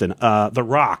Cranston. The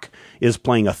Rock is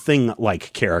playing a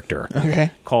Thing-like character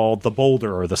called the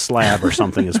Boulder or the Slab or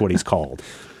something is what he's called.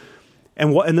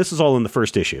 And this is all in the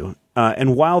first issue.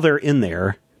 And while they're in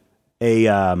there,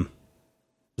 a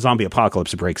zombie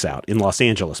apocalypse breaks out in Los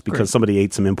Angeles because somebody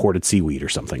ate some imported seaweed or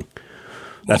something.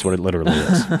 That's what it literally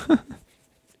is.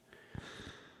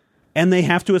 And they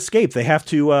have to escape. They have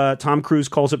to, Tom Cruise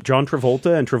calls up John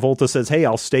Travolta, and Travolta says, hey,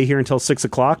 I'll stay here until 6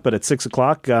 o'clock, but at 6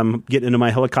 o'clock, I'm getting into my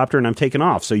helicopter and I'm taking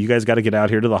off. So you guys got to get out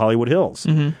here to the Hollywood Hills.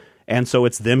 And so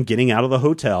it's them getting out of the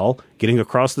hotel, getting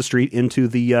across the street into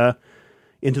their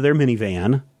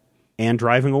minivan, and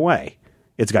driving away.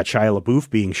 It's got Shia LaBeouf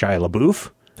being Shia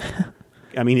LaBeouf.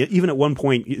 I mean, even at one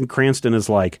point, Cranston is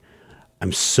like,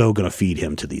 I'm so going to feed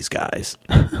him to these guys.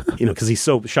 Because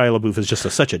Shia LaBeouf is just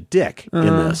such a dick in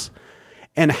this.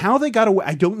 And how they got away,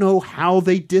 I don't know how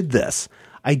they did this.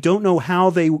 I don't know how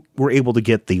they were able to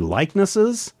get the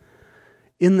likenesses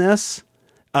in this.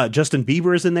 Justin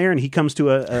Bieber is in there, and he comes to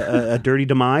a dirty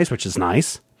demise, which is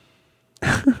nice.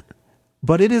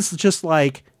 But it is just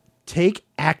like, take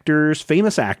actors,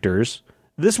 famous actors.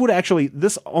 This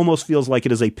almost feels like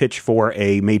it is a pitch for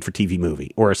a made-for-TV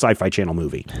movie or a Sci-Fi Channel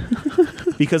movie.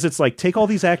 Because it's like, take all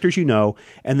these actors and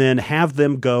then have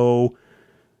them go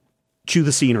chew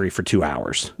the scenery for 2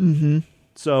 hours.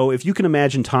 So if you can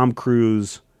imagine Tom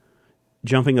Cruise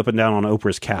jumping up and down on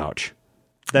Oprah's couch,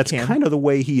 that's kind of the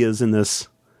way he is in this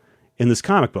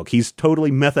comic book. He's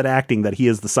totally method acting that he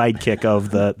is the sidekick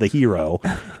of the hero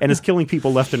and is killing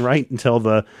people left and right until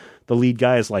the lead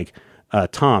guy is like,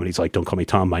 Tom, and he's like, don't call me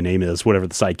Tom, my name is whatever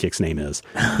the sidekick's name is.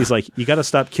 He's like, you got to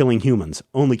stop killing humans,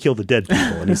 only kill the dead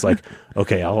people. And he's like,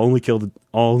 okay, I'll only kill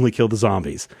the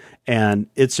zombies. And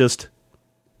it's a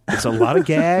lot of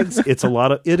gags.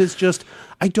 It is just,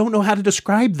 I don't know how to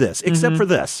describe this except for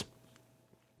this.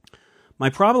 My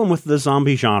problem with the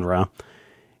zombie genre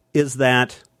is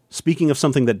that, speaking of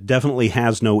something that definitely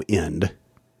has no end,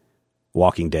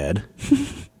 Walking Dead.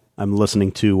 I'm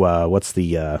listening to, what's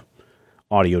the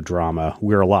audio drama,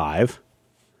 We're Alive.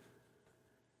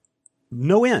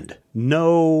 No end.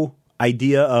 No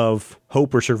idea of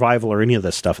hope or survival or any of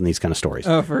this stuff in these kind of stories.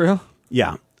 Oh, for real?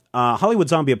 Yeah. Hollywood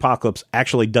Zombie Apocalypse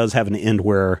actually does have an end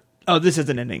where... Oh, this is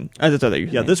an ending. I just thought that you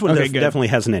were saying. This one definitely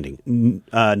has an ending.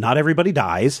 Not everybody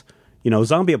dies.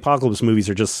 Zombie apocalypse movies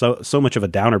are just so much of a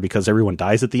downer because everyone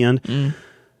dies at the end.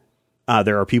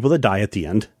 There are people that die at the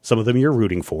end. Some of them you're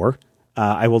rooting for.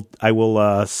 I will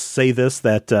say this,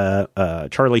 that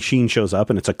Charlie Sheen shows up,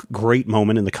 and it's a great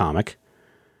moment in the comic.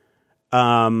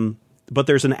 But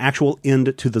there's an actual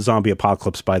end to the zombie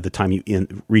apocalypse by the time you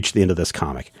reach the end of this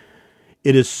comic.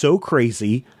 It is so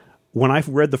crazy. When I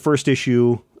read the first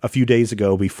issue a few days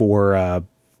ago before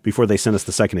they sent us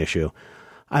the second issue,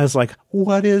 I was like,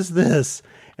 what is this?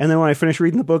 And then when I finished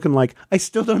reading the book, I'm like, I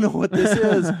still don't know what this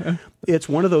is. It's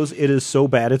one of those, it is so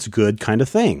bad it's good kind of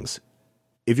things.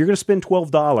 If you're going to spend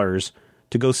 $12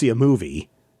 to go see a movie,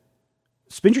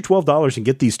 spend your $12 and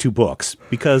get these two books,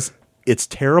 because it's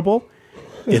terrible.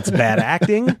 It's bad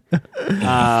acting.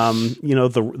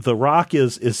 The Rock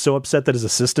is so upset that his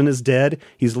assistant is dead.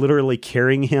 He's literally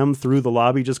carrying him through the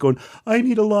lobby, just going, I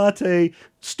need a latte.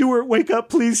 Stuart, wake up,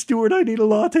 please, Stuart. I need a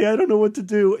latte. I don't know what to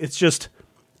do.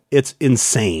 It's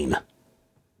insane.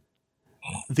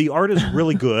 The art is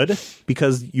really good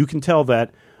because you can tell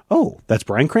that, oh, that's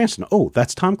Bryan Cranston. Oh,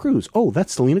 that's Tom Cruise. Oh,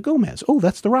 that's Selena Gomez. Oh,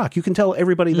 that's The Rock. You can tell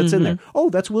everybody that's in there.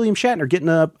 Oh, that's William Shatner getting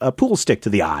a pool stick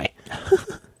to the eye.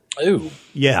 Ooh.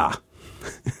 Yeah.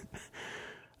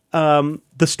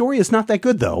 The story is not that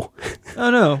good, though. Oh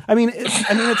no! I mean,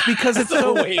 it's because it's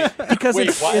so it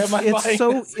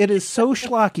is so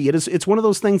schlocky. It's one of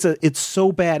those things that it's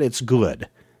so bad it's good.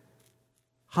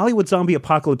 Hollywood Zombie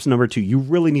Apocalypse #2. You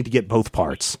really need to get both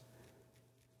parts.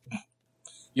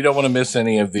 You don't want to miss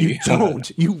any of the... You don't.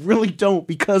 You really don't,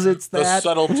 because it's the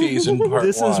subtleties in part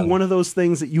This is one of those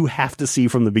things that you have to see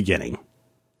from the beginning.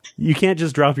 You can't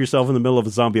just drop yourself in the middle of a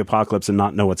zombie apocalypse and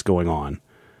not know what's going on.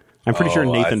 I'm pretty sure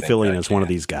Nathan Fillion is one of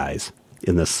these guys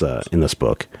in this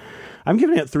book. I'm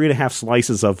giving it 3.5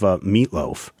 slices of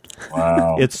meatloaf.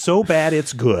 Wow. It's so bad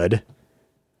it's good.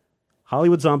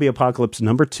 Hollywood Zombie Apocalypse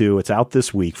 #2. It's out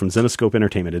this week from Zenoscope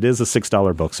Entertainment. It is a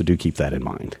 $6 book, so do keep that in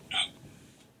mind.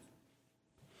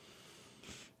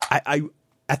 I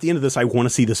at the end of this, I want to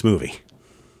see this movie.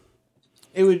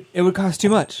 It would cost too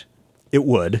much. It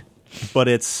would, but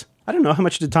it's, I don't know, how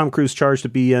much did Tom Cruise charge to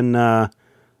be in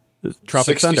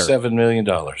Tropic Thunder? $67 million.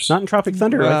 Not in Tropic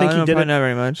Thunder. Well, I think he did it. Not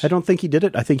very much. I don't think he did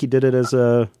it. I think he did it as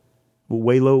a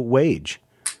way low wage.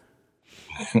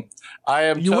 I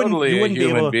am totally a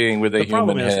human being with a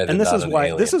human head, and this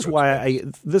is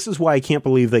why I can't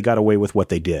believe they got away with what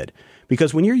they did.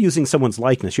 Because when you're using someone's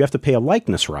likeness, you have to pay a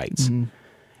likeness rights. Mm-hmm.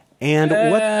 And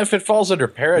if it falls under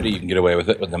parody, you can get away with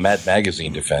it with the Mad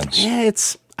Magazine defense. Yeah,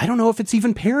 I don't know if it's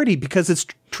even parody because it's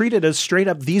treated as straight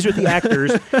up, these are the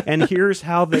actors, and here's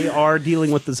how they are dealing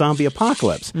with the zombie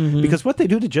apocalypse. Mm-hmm. Because what they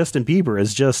do to Justin Bieber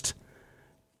is just...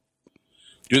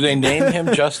 Do they name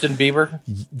him Justin Bieber?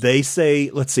 They say,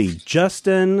 let's see,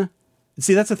 Justin...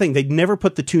 See, that's the thing. They never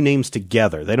put the two names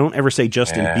together. They don't ever say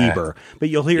Justin Bieber. But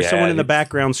you'll hear someone in the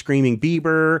background screaming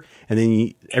Bieber, and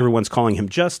then everyone's calling him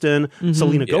Justin. Mm-hmm.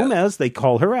 Selena Gomez, they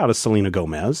call her out as Selena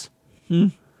Gomez.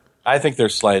 Mm. I think they're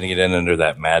sliding it in under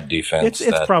that mad defense.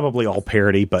 It's probably all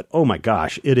parody, but oh my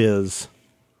gosh, it is.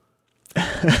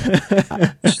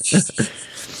 I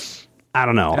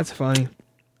don't know. That's funny.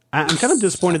 I'm kind of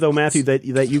disappointed, though, Matthew, that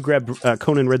you grabbed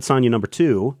Conan Red Sonja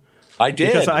 #2. I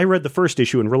did, because I read the first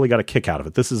issue and really got a kick out of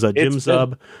it. This is Jim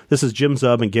Zub. This is Jim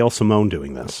Zub and Gail Simone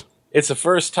doing this. It's the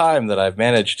first time that I've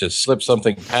managed to slip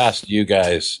something past you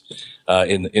guys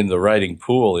in the writing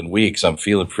pool in weeks. I'm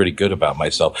feeling pretty good about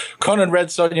myself. Conan Red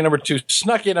Sonja #2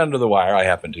 snuck in under the wire. I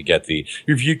happened to get the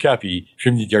review copy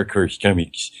from the Dark Horse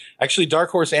Comics. Actually,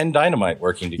 Dark Horse and Dynamite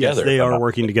working together. Yes, they are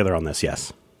working together on this.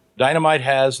 Yes. Dynamite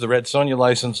has the Red Sonja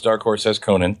license. Dark Horse has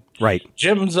Conan. Right.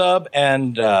 Jim Zub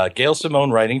and Gail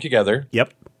Simone writing together.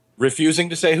 Yep. Refusing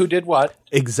to say who did what.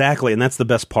 Exactly, and that's the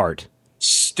best part.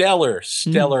 Stellar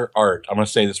art. I'm going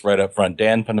to say this right up front.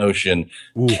 Dan Panosian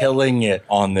killing it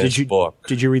on this book.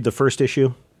 Did you read the first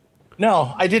issue?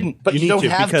 No, I didn't, but you don't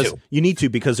have to. You need to,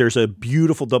 because there's a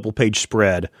beautiful double-page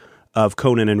spread of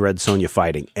Conan and Red Sonja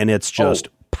fighting, and it's just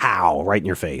pow, right in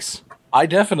your face. I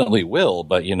definitely will,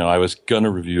 but, I was going to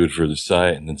review it for the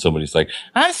site, and then somebody's like,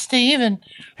 I'm Steven.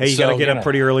 Hey, you got to get up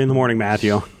pretty early in the morning,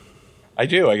 Matthew. I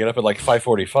do. I get up at like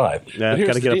 5:45. Yeah,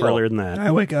 got to get up earlier than that.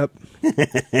 I wake up.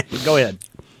 Go ahead.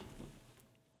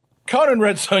 Conan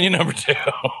Red Sonja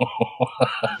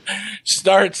 #2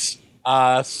 starts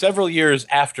several years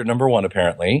after #1,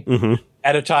 apparently,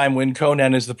 at a time when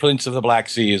Conan is the Prince of the Black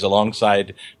Seas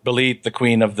alongside Belit, the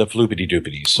Queen of the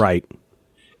Floopity-Doopities. Right.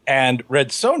 And Red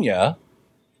Sonja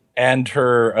and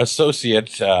her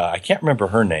associate, I can't remember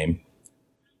her name,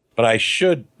 but I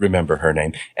should remember her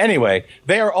name. Anyway,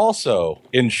 they are also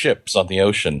in ships on the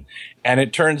ocean. And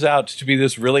it turns out to be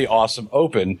this really awesome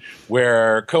open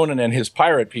where Conan and his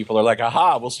pirate people are like,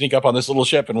 aha, we'll sneak up on this little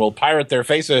ship and we'll pirate their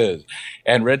faces.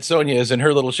 And Red Sonja is in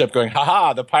her little ship going,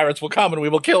 ha, the pirates will come and we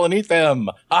will kill and eat them.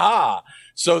 Ha.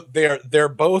 So they're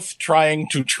both trying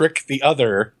to trick the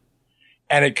other.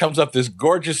 And it comes up this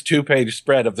gorgeous 2-page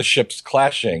spread of the ships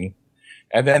clashing.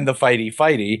 And then the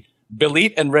fighty.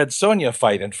 Belit and Red Sonja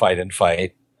fight.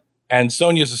 And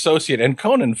Sonja's associate and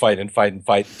Conan fight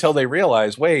until they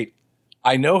realize, wait,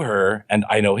 I know her and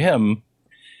I know him.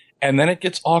 And then it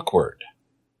gets awkward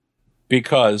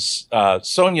because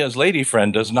Sonja's lady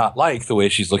friend does not like the way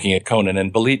she's looking at Conan,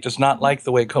 and Belit does not like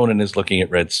the way Conan is looking at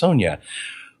Red Sonja.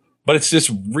 But it's this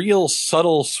real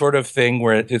subtle sort of thing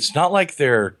where it's not like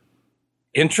they're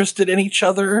interested in each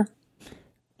other,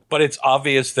 but it's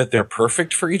obvious that they're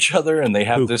perfect for each other, and they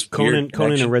have this Conan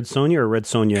and Red Sonja, or Red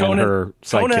Sonja and her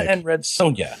sidekick? Conan and Red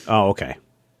Sonja. Oh, okay.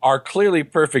 Are clearly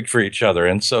perfect for each other,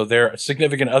 and so their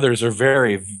significant others are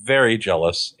very, very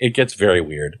jealous. It gets very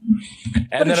weird.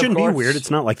 But it shouldn't be weird.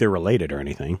 It's not like they're related or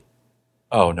anything.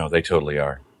 Oh, no, they totally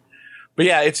are. But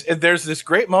yeah, there's this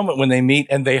great moment when they meet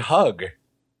and they hug.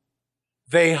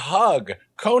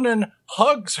 Conan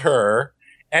hugs her,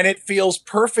 and it feels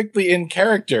perfectly in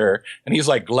character. And he's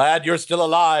like, glad you're still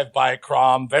alive, by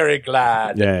Crom. Very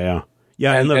glad. Yeah.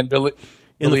 In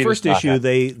the first issue,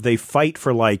 they fight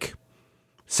for like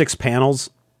 6 panels,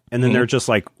 and then they're just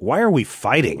like, why are we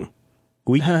fighting?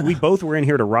 We both were in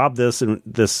here to rob this and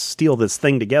steal this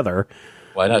thing together.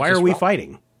 Why are we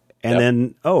fighting?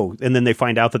 And then they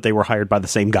find out that they were hired by the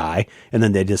same guy, and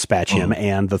then they dispatch him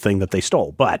and the thing that they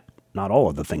stole. But not all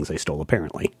of the things they stole,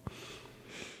 apparently.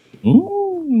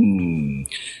 And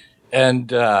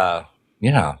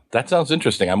that sounds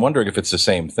interesting. I'm wondering if it's the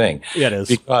same thing. Yeah, it is.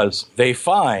 Because they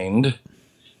find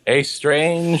a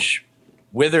strange,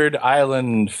 withered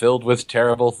island filled with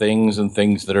terrible things and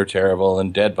things that are terrible,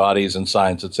 and dead bodies and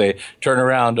signs that say, turn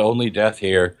around, only death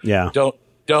here. Yeah.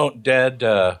 Don't dead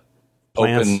plants,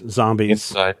 open zombies.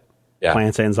 inside. Yeah.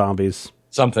 Plants and zombies.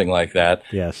 Something like that.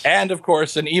 Yes. And, of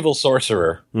course, an evil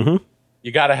sorcerer. Mm-hmm.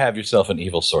 You got to have yourself an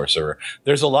evil sorcerer.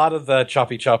 There's a lot of the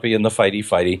choppy and the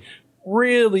fighty.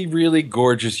 Really, really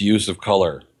gorgeous use of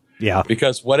color. Yeah.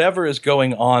 Because whatever is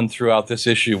going on throughout this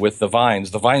issue with the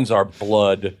vines are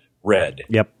blood red.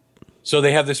 Yep. So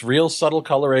they have this real subtle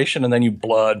coloration, and then you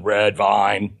blood red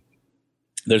vine.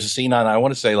 There's a scene on, I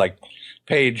want to say, like,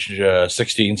 page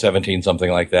 16, 17,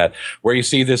 something like that, where you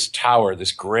see this tower,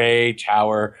 this gray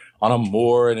tower on a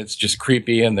moor, and it's just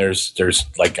creepy, and there's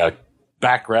like a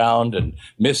background and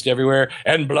mist everywhere,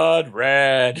 and blood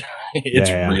red.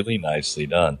 It's really nicely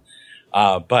done.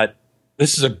 But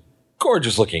this is a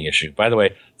gorgeous looking issue. By the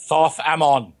way, Thoth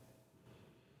Amon.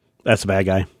 That's a bad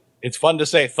guy. It's fun to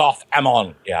say Thoth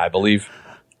Amon. Yeah,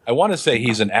 I want to say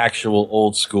he's an actual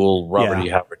old school Robert E.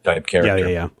 Howard type character.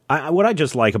 Yeah. What I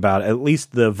just like about at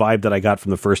least the vibe that I got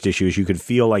from the first issue is you could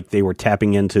feel like they were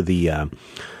tapping into the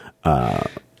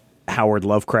Howard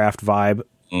Lovecraft vibe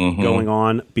going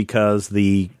on, because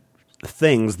these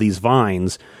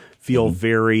vines feel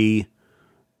very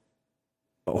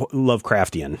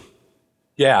Lovecraftian.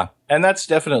 Yeah, and that's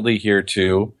definitely here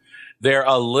too. They're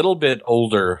a little bit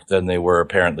older than they were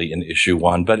apparently in issue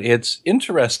 1, but it's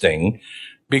interesting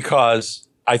because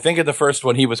I think in the first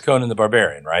one he was Conan the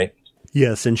Barbarian, right?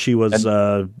 Yes, and she was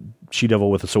She-Devil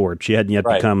with a sword. She hadn't yet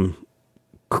become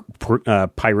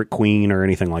Pirate Queen or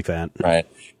anything like that. Right.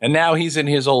 And now he's in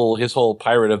his whole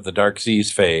Pirate of the Dark Seas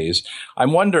phase.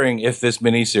 I'm wondering if this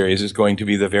miniseries is going to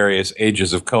be the various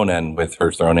ages of Conan with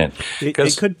her thrown in. It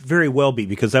could very well be,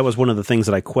 because that was one of the things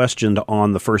that I questioned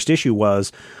on the first issue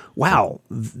was, wow,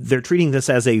 they're treating this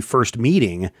as a first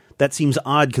meeting. That seems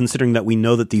odd considering that we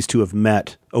know that these two have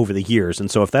met over the years.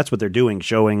 And so if that's what they're doing,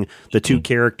 showing the two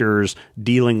characters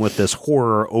dealing with this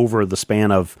horror over the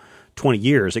span of 20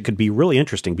 years, it could be really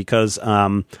interesting, because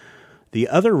the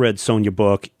other Red Sonja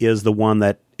book is the one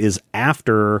that is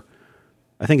after,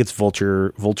 I think it's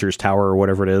Vulture's Tower or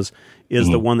whatever it is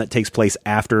the one that takes place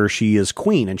after she is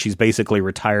queen and she's basically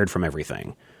retired from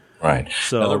everything. Right.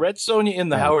 So now, the Red Sonja in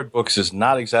the Howard books is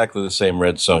not exactly the same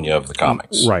Red Sonja of the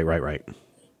comics. Right.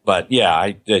 But yeah,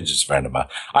 I just random.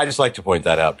 I just like to point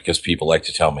that out because people like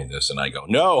to tell me this, and I go,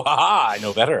 no, haha, I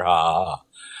know better, haha.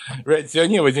 Red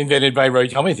Sonja was invented by Roy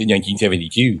Thomas in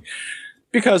 1972.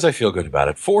 Because I feel good about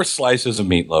it. 4 Slices of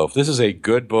Meatloaf. This is a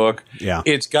good book. Yeah.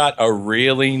 It's got a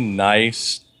really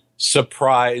nice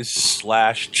surprise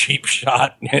 / cheap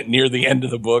shot near the end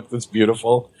of the book that's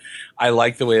beautiful. I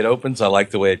like the way it opens. I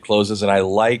like the way it closes. And I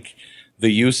like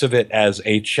the use of it as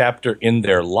a chapter in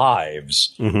their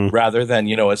lives rather than,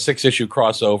 a 6-issue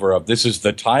crossover of this is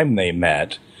the time they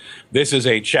met. This is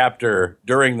a chapter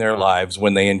during their lives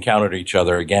when they encountered each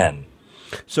other again.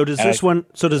 So does this one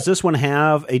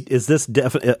have is this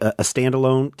a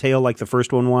standalone tale like the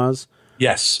first one was?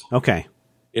 Yes. Okay.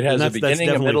 It has a beginning,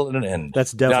 a middle, and an end.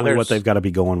 That's definitely what they've got to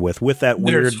be going with that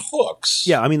weird. There's hooks.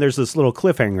 Yeah, I mean, there's this little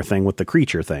cliffhanger thing with the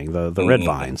creature thing, the red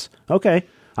vines. Okay,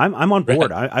 I'm on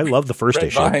board. I love the first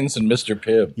issue. Red Vines and Mr.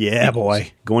 Pibb. Yeah,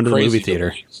 boy, going to the movie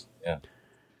theater. Yeah.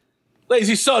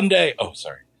 Lazy Sunday. Oh,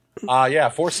 sorry.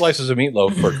 4 Slices of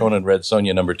Meatloaf for Conan Red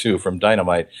Sonja #2 from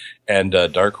Dynamite and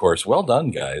Dark Horse. Well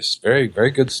done, guys. Very, very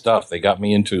good stuff. They got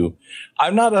me into.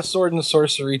 I'm not a sword and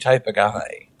sorcery type of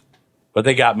guy, but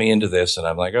they got me into this, and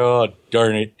I'm like, oh,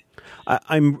 darn it.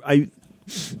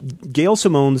 Gail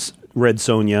Simone's Red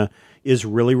Sonja is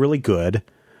really, really good.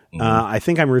 I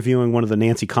think I'm reviewing one of the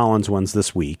Nancy Collins ones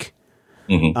this week.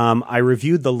 I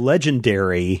reviewed the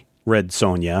legendary Red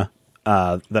Sonja.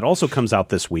 That also comes out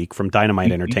this week from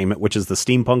Dynamite Entertainment, which is the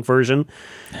steampunk version.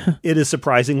 It is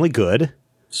surprisingly good.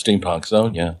 Steampunk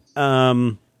zone, yeah.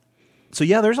 So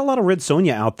yeah, there's a lot of Red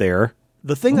Sonja out there.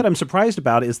 The thing that I'm surprised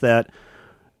about is that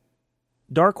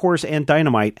Dark Horse and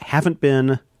Dynamite haven't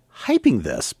been hyping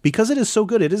this because it is so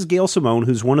good. It is Gail Simone,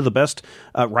 who's one of the best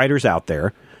writers out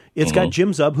there. It's got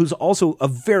Jim Zub, who's also a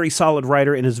very solid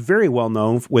writer and is very well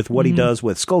known with what he does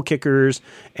with Skull Kickers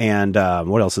and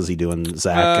what else is he doing,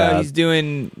 Zach? He's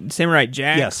doing Samurai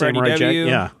Jack. Yeah, Samurai Jack.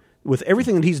 Yeah, with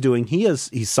everything that he's doing, he's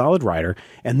a solid writer,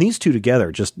 and these two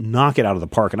together just knock it out of the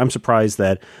park. And I'm surprised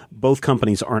that both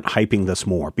companies aren't hyping this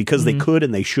more because they could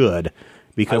and they should.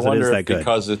 Because it is that good.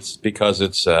 Because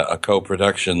it's a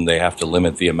co-production, they have to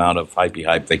limit the amount of hypey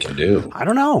hype they can do. I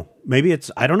don't know. Maybe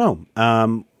I don't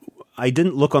know. I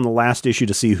didn't look on the last issue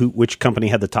to see which company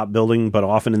had the top building, but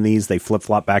often in these they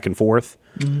flip-flop back and forth.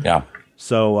 Yeah.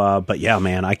 So, but yeah,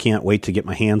 man, I can't wait to get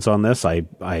my hands on this. I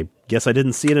guess I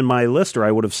didn't see it in my list, or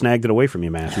I would have snagged it away from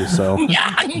you, Matthew. So,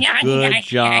 good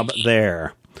job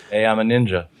there. Hey, I'm a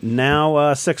ninja.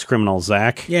 Now, Sex Criminals,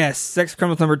 Zach. Yes, Sex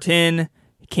Criminals #10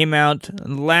 came out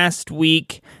last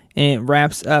week. and it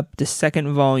wraps up the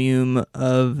second volume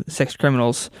of Sex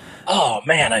Criminals. Oh,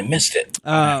 man, I missed it.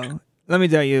 Let me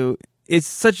tell you, it's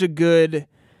such a good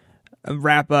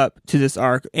wrap up to this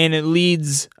arc, and it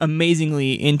leads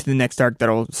amazingly into the next arc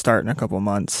that'll start in a couple of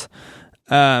months.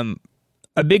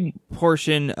 A big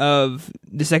portion of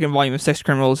the second volume of Sex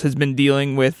Criminals has been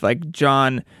dealing with like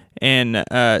John and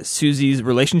Susie's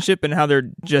relationship and how they're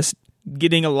just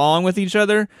getting along with each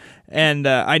other. And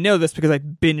I know this because I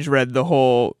binge read the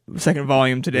whole second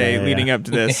volume today leading up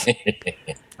to this.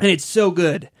 And it's so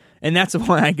good. And that's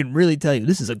why I can really tell you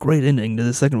this is a great ending to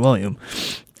the second volume.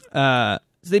 So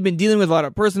they've been dealing with a lot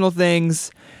of personal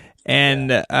things, and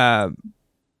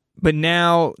but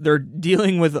now they're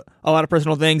dealing with a lot of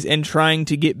personal things and trying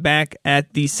to get back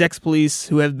at the sex police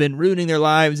who have been ruining their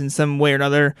lives in some way or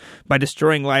another by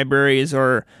destroying libraries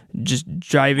or just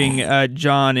driving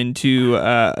John into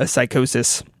a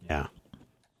psychosis. Yeah.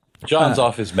 John's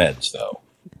off his meds, though.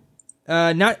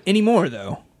 Not anymore,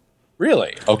 though.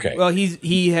 Really? Okay. Well,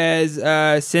 he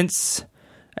has since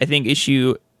I think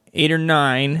issue 8 or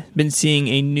 9 been seeing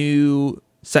a new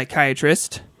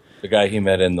psychiatrist. The guy he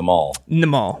met in the mall. In the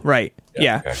mall, right.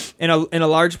 Yeah. Okay. And a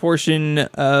large portion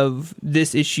of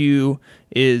this issue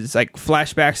is like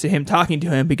flashbacks to him talking to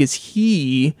him because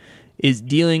he is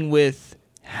dealing with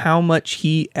how much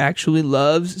he actually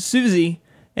loves Susie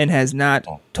and has not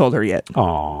told her yet.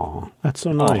 Aw, that's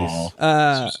so nice.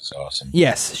 Susie's awesome.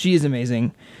 Yes, she is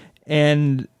amazing.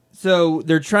 And so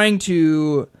they're trying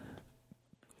to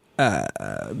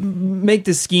make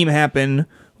this scheme happen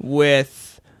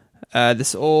with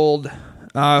this old...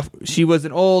 she was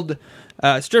an old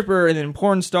stripper and then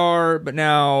porn star, but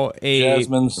now a...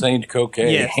 Jasmine St.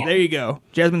 Cocaine. Yes, there you go.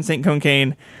 Jasmine St.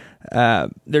 Cocaine.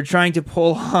 They're trying to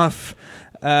pull off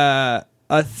a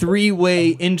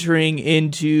 3-way entering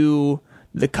into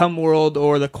the cum world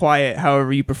or the quiet,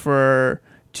 however you prefer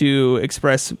to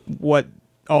express what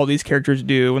all these characters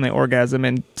do when they orgasm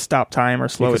and stop time or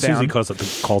slow it down. Susie calls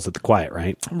it the quiet,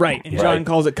 right? Right, and John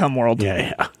calls it cum world.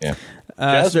 Yeah.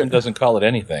 Jasmine doesn't call it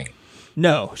anything.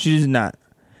 No, she does not.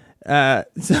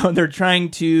 So they're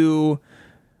trying to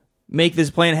make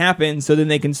this plan happen so then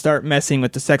they can start messing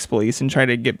with the sex police and try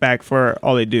to get back for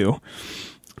all they do.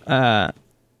 And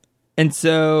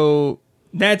so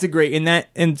that's a great...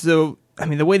 And so, I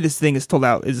mean, the way this thing is told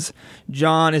out is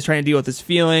John is trying to deal with his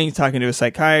feelings, talking to a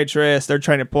psychiatrist. They're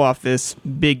trying to pull off this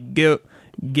big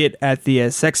get at the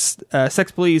sex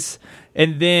police.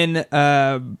 And then,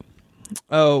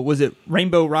 was it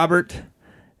Rainbow Robert?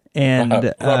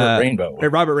 And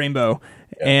Robert Rainbow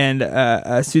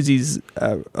and Susie's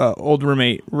old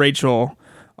roommate Rachel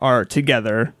are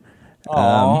together.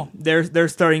 They're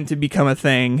starting to become a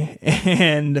thing,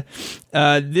 and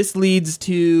this leads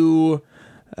to.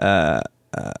 I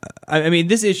mean,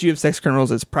 this issue of Sex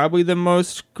Criminals is probably the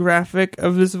most graphic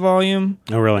of this volume.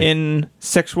 Oh, really? In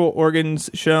sexual organs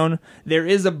shown, there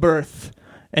is a birth,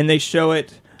 and they show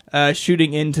it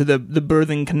shooting into the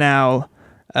birthing canal.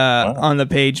 On the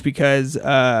page because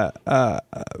Robert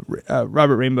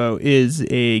Rainbow is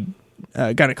a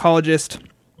gynecologist,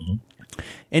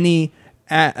 and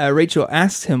Rachel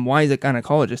asks him why he's a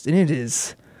gynecologist, and it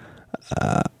is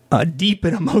deep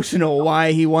and emotional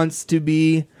why he wants to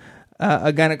be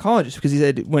a gynecologist, because he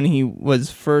said when he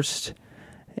was first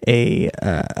he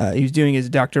was doing his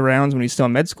doctor rounds when he was still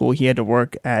in med school, he had to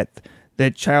work at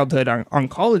the childhood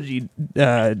oncology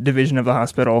division of the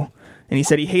hospital. And he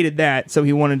said he hated that, so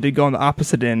he wanted to go on the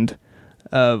opposite end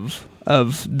of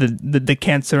the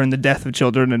cancer and the death of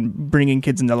children and bringing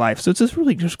kids into life. So it's this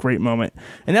really just great moment.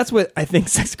 And that's what I think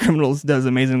Sex Criminals does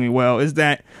amazingly well, is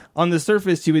that on the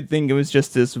surface you would think it was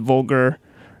just this vulgar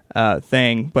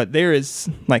thing, but there is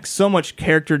like so much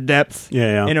character depth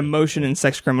and emotion in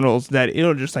Sex Criminals that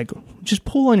it'll just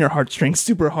pull on your heartstrings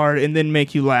super hard and then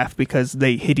make you laugh because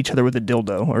they hit each other with a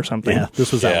dildo or something. Yeah,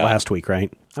 this was out last week, right?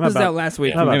 This was out last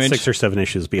week. I'm about 6 or 7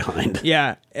 issues behind.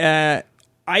 Yeah,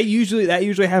 that usually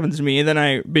happens to me, and then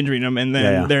I binge read them, and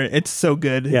then it's so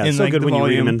good. Yeah, it's so good when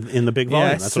volume. you read them in the big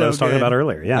volume. That's what I was talking about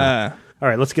earlier. Yeah. All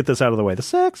right, let's get this out of the way. The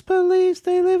sex police,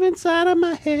 they live inside of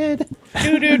my head.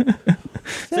 Dude.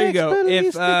 There you go.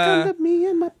 If come to me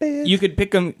in my bed. You could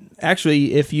pick them,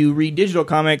 actually, if you read digital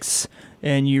comics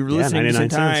and you're listening to some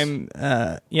time,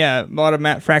 a lot of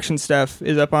Matt Fraction stuff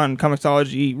is up on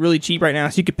Comixology, really cheap right now,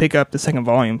 so you could pick up the second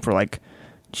volume for probably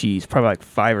 $5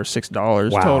 or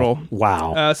 $6 total.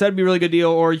 Wow. So that'd be a really good deal,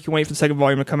 or you can wait for the second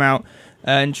volume to come out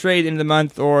and trade into the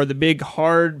month, or the big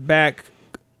hardback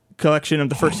collection of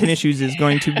the first 10 issues is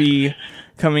going to be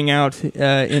coming out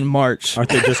in March. Aren't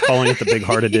they just calling it the Big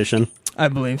Heart Edition? I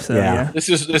believe so. Yeah. This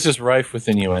is rife with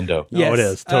innuendo. Yes. Oh, it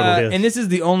is. Totally is. And this is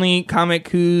the only comic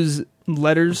whose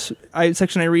letters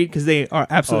section I read because they are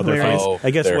absolutely hilarious.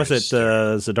 I guess was it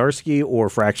Zdarsky or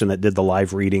Fraction that did the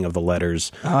live reading of the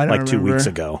letters like 2 weeks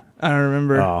ago? I don't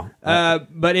remember.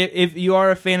 But if you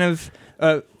are a fan of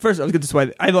first, let's get this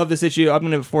way. I love this issue. I'm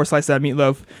going to slice that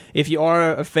meatloaf. If you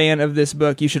are a fan of this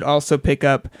book, you should also pick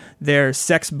up their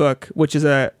sex book, which is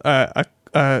a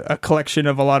collection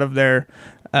of a lot of their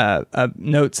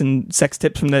notes and sex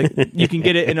tips from you can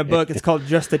get it in a book. It's called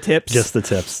Just the Tips. Just the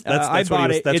Tips. That's I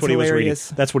bought it. It's hilarious.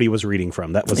 That's what he was reading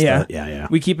from. That was yeah.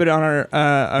 We keep it on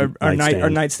our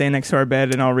nightstand next to our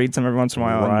bed, and I'll read some every once in a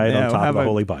while. Right on top of the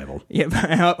Holy Bible. Yeah,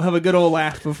 have a good old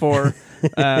laugh before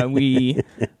we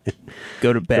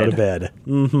go to bed.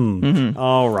 Mm-hmm. Mm-hmm.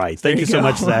 All right. Thank you so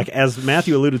much, Zach. As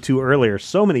Matthew alluded to earlier,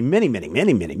 so many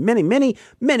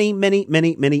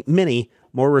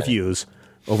more reviews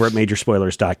over at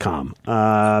majorspoilers.com.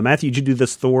 Matthew, did you do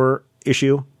this Thor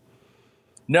issue?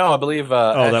 No, I believe...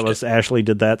 that was Ashley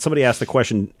did that. Somebody asked the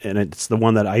question, and it's the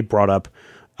one that I brought up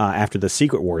after the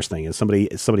Secret Wars thing. And somebody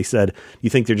said, do you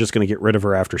think they're just going to get rid of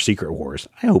her after Secret Wars?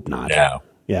 I hope not. No.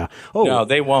 Yeah. No,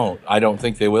 they won't. I don't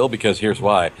think they will, because here's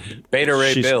why. Beta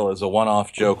Ray Bill is a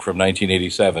one-off joke from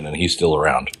 1987, and he's still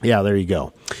around. Yeah, there you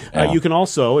go. You can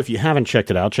also, if you haven't checked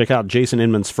it out, check out Jason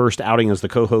Inman's first outing as the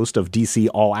co-host of DC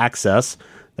All Access.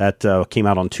 That came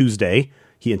out on Tuesday.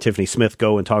 He and Tiffany Smith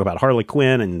go and talk about Harley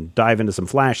Quinn and dive into some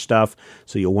Flash stuff,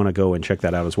 so you'll want to go and check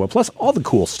that out as well. Plus, all the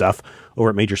cool stuff over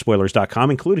at majorspoilers.com,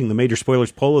 including the Major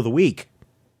Spoilers Poll of the Week.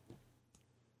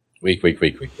 Week. This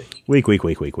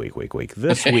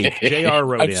week, JR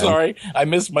wrote in. I'm sorry, I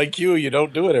missed my cue. You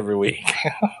don't do it every week.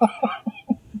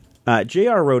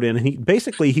 JR wrote in, and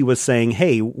he was saying,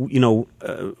 hey,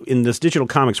 in this digital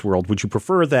comics world, would you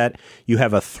prefer that you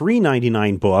have a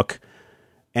 $3.99 book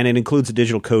and it includes a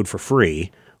digital code for free,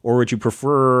 or would you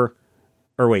prefer...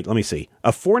 Or wait, let me see. A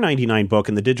 $4.99 book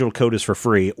and the digital code is for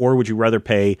free, or would you rather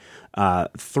pay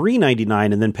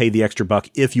 $3.99 and then pay the extra buck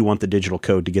if you want the digital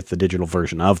code to get the digital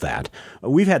version of that?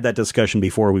 We've had that discussion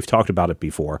before. We've talked about it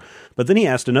before. But then he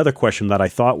asked another question that I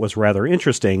thought was rather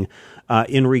interesting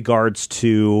in regards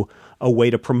to a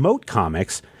way to promote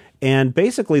comics. And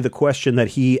basically the question that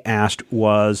he asked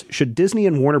was, should Disney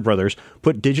and Warner Brothers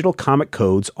put digital comic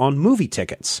codes on movie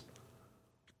tickets?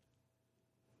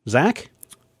 Zach?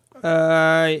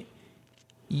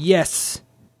 Yes,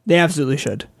 they absolutely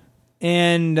should.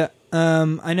 And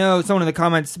I know someone in the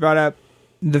comments brought up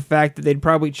the fact that they'd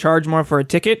probably charge more for a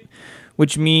ticket,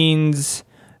 which means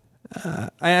I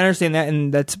understand that,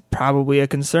 and that's probably a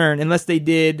concern, unless they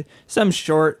did some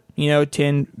short,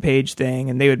 10-page thing,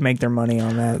 and they would make their money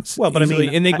on that. Well, but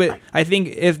easily. I mean, I think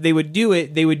if they would do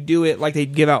it like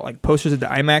they'd give out like posters at the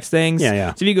IMAX things.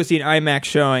 Yeah. So if you go see an IMAX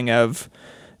showing of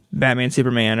Batman,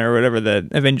 Superman, or whatever, the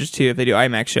Avengers 2, if they do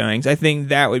IMAX showings, I think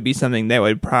that would be something that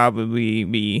would probably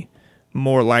be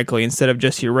more likely instead of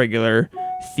just your regular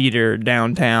theater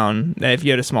downtown. That if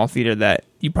you had a small theater, that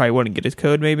you probably wouldn't get his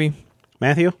code, maybe.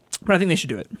 Matthew? But I think they should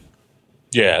do it.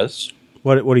 Yes.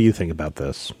 What do you think about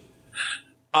this?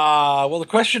 Well, the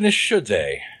question is, should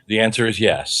they? The answer is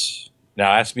yes.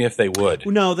 Now, ask me if they would.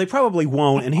 No, they probably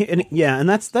won't. And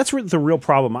that's the real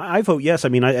problem. I vote yes. I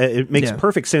mean, it makes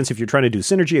perfect sense if you're trying to do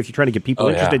synergy, if you're trying to get people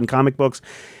interested in comic books.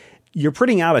 You're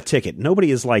printing out a ticket.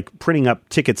 Nobody is like printing up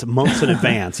tickets months in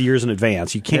advance, years in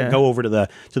advance. You can't go over to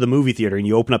the movie theater and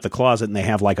you open up the closet and they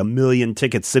have like 1 million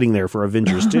tickets sitting there for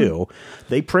Avengers 2.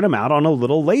 They print them out on a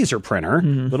little laser printer,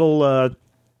 little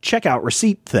checkout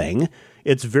receipt thing.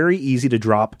 It's very easy to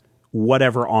drop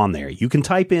whatever on there. You can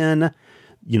type in,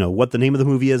 what the name of the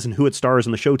movie is and who it stars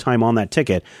and the showtime on that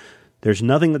ticket. There's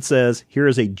nothing that says, here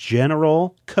is a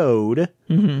general code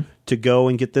to go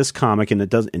and get this comic, and it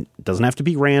doesn't have to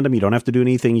be random. You don't have to do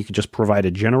anything. You can just provide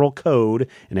a general code,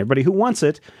 and everybody who wants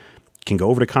it can go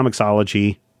over to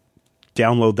Comixology,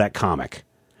 download that comic.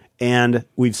 And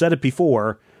we've said it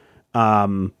before,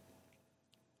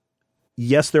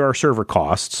 yes, there are server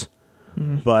costs,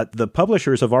 but the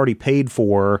publishers have already paid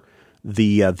for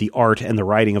the art and the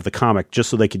writing of the comic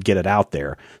just so they could get it out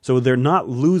there. So they're not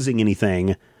losing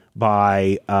anything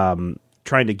by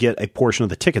trying to get a portion of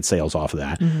the ticket sales off of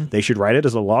that. They should write it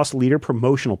as a loss leader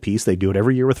promotional piece. They do it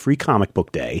every year with Free Comic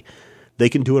Book Day. They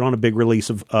can do it on a big release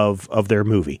of their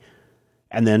movie.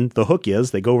 And then the hook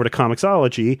is they go over to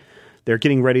Comixology. They're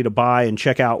getting ready to buy and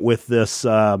check out with this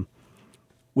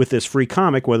free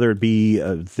comic, whether it be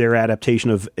their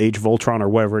adaptation of Age of Ultron or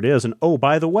whatever it is. And, oh,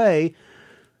 by the way,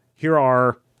 here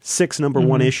are 6 number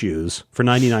 1 issues for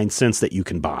 99 cents that you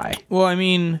can buy. Well, I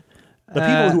mean, the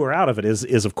people who are out of it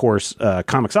is of course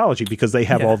Comixology, because they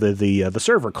have all the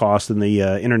server costs and the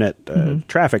internet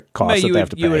traffic costs that they have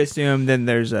to pay. You would assume then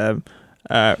there's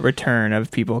return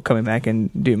of people coming back and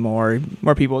do more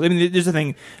people. I mean, there's a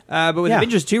thing, but with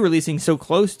Avengers 2 releasing so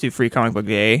close to Free Comic Book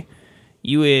Day,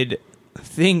 you would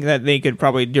think that they could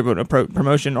probably do a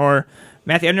promotion. Or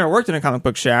Matthew, I've never worked in a comic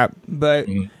book shop, but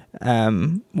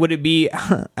would it be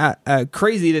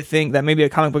crazy to think that maybe a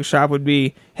comic book shop would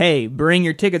be, hey, bring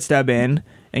your ticket stub in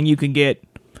and you can get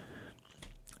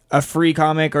a free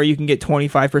comic, or you can get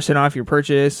 25% off your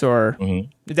purchase, or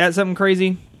is that something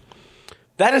crazy?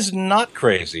 That is not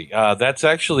crazy. That's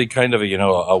actually kind of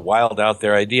a wild out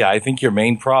there idea. I think your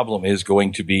main problem is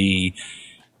going to be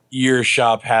your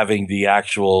shop having the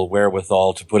actual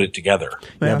wherewithal to put it together.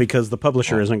 Yeah, because the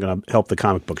publisher isn't going to help the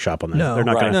comic book shop on that. No, they're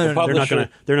not right.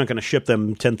 They're not going to ship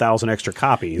them 10,000 extra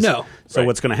copies. No. So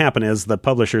what's going to happen is the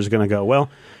publisher is going to go, well,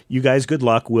 you guys, good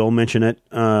luck. We'll mention it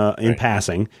in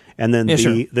passing, and then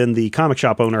then the comic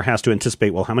shop owner has to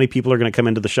anticipate, well, how many people are going to come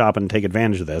into the shop and take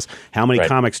advantage of this? How many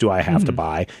comics do I have to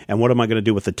buy? And what am I going to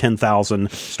do with the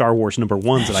 10,000 Star Wars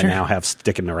 #1s that I now have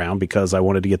sticking around because I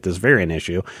wanted to get this variant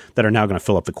issue that are now going to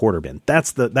fill up the quarter bin?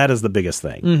 That is the biggest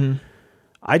thing.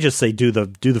 I just say do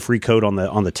the free code on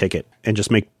the ticket and just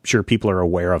make sure people are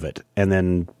aware of it, and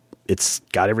then it's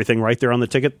got everything right there on the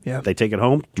ticket. Yep. They take it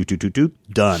home.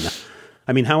 Done.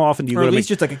 I mean, how often do you or go at to least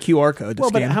just like a QR code to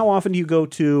scan? But how often do you go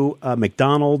to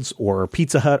McDonald's or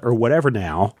Pizza Hut or whatever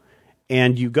now,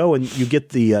 and you go and you get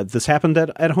the this happened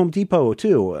at Home Depot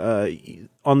too,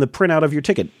 on the printout of your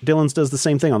ticket. Dillon's does the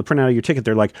same thing on the printout of your ticket.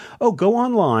 They're like, oh, go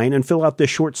online and fill out this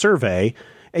short survey,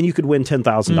 and you could win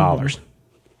 $10,000.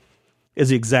 It's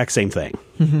the exact same thing.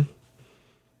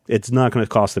 It's not going to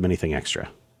cost them anything extra.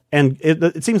 And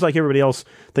it seems like everybody else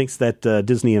thinks that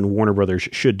Disney and Warner Brothers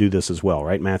should do this as well,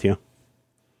 right, Matthew?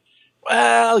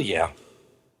 Well, yeah.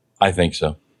 I think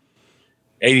so.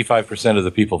 85% of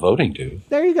the people voting do.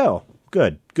 There you go.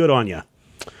 Good on you.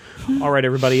 All right,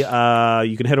 everybody.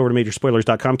 You can head over to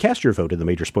Majorspoilers.com, cast your vote in the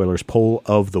Major Spoilers poll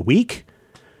of the week,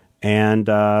 and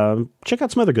check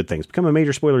out some other good things. Become a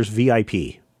Major Spoilers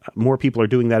VIP. More people are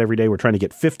doing that every day. We're trying to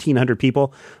get 1,500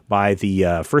 people by the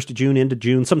 1st of June into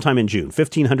June, sometime in June.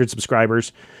 1,500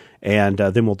 subscribers, and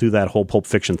then we'll do that whole Pulp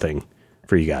Fiction thing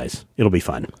for you guys. It'll be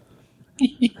fun.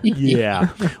 Yeah.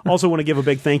 Also want to give a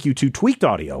big thank you to Tweaked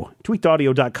Audio.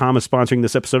 TweakedAudio.com is sponsoring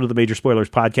this episode of the Major Spoilers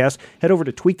podcast. Head over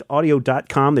to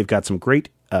tweakedaudio.com. They've got some great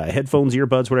headphones,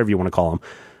 earbuds, whatever you want to call them.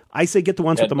 I say get the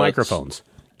ones with the microphones.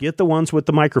 Get the ones with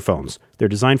the microphones. They're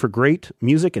designed for great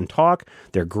music and talk.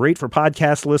 They're great for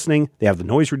podcast listening. They have the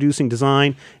noise-reducing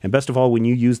design. And best of all, when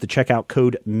you use the checkout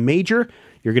code MAJOR,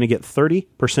 you're going to get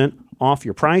 30% off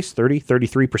your price,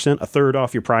 33%, a third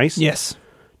off your price. Yes.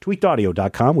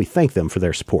 TweakedAudio.com. We thank them for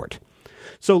their support.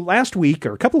 So last week,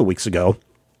 or a couple of weeks ago,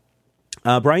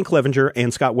 Brian Clevinger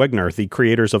and Scott Wegner, the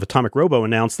creators of Atomic Robo,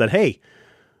 announced that, hey,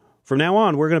 from now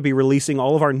on, we're going to be releasing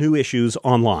all of our new issues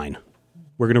online.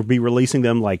 We're going to be releasing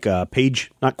them like a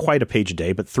page, not quite a page a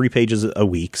day, but 3 pages a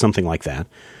week, something like that.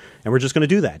 And we're just going to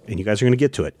do that. And you guys are going to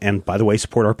get to it. And by the way,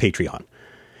 support our Patreon.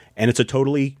 And it's a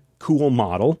totally cool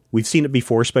model. We've seen it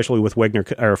before, especially with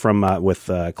Wegner, or with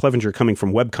Clevinger coming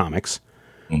from webcomics.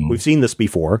 We've seen this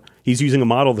before. He's using a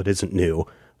model that isn't new.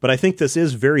 But I think this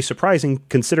is very surprising,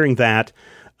 considering that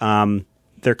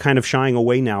they're kind of shying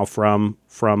away now from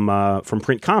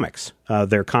print comics.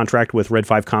 Their contract with Red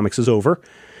 5 Comics is over.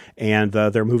 And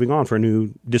they're moving on for a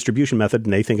new distribution method,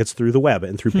 and they think it's through the web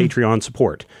and through Patreon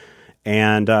support.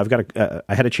 And I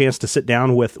had a chance to sit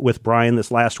down with Brian this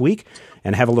last week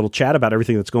and have a little chat about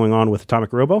everything that's going on with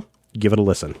Atomic Robo. Give it a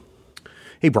listen.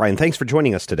 Hey, Brian, thanks for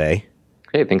joining us today.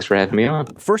 Hey, thanks for having me on.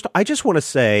 First, I just want to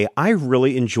say I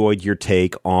really enjoyed your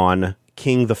take on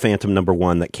King the Phantom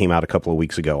 #1 that came out a couple of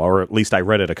weeks ago, or at least I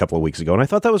read it a couple of weeks ago, and I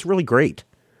thought that was really great.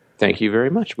 Thank you very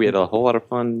much. We had a whole lot of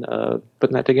fun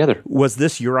putting that together. Was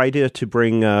this your idea to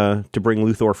bring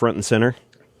Luthor front and center?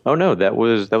 Oh no, that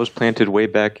was planted way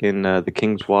back in the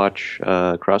King's Watch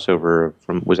crossover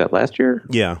from, was that last year?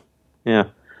 Yeah.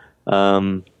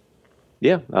 That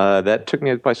took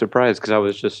me by surprise because I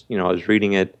was just I was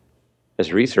reading it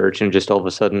as research and just all of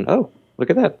a sudden, oh, look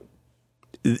at that.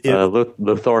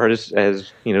 Luthor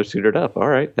has suited up. All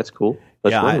right, that's cool.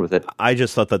 Let's run with it. I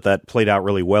just thought that played out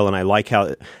really well, and I like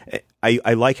how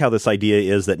I like how this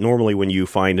idea is that normally when you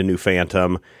find a new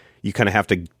Phantom, you kind of have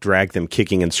to drag them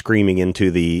kicking and screaming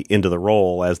into the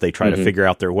role as they try to figure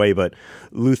out their way. But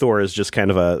Luthor is just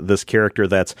kind of this character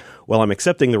that's, well, I'm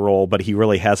accepting the role, but he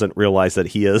really hasn't realized that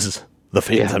he is the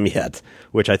Phantom yet,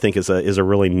 which I think is a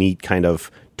really neat kind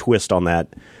of twist on that.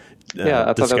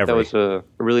 I thought that was a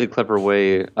really clever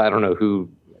way. I don't know who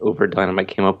over at Dynamite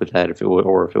came up with that, if it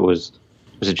was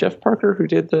it Jeff Parker who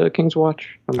did the King's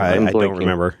Watch? I don't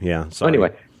remember. Yeah. Sorry.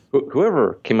 Anyway,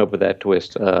 whoever came up with that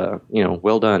twist,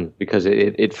 well done, because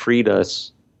it freed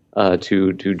us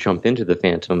to jump into the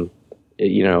Phantom,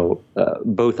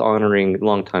 both honoring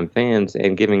longtime fans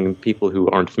and giving people who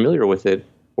aren't familiar with it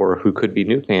or who could be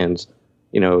new fans,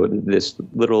 this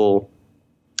little.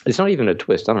 It's not even a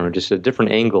twist. I don't know, just a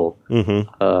different angle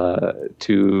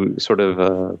to sort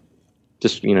of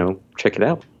just check it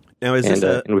out. Now,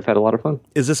 and we've had a lot of fun.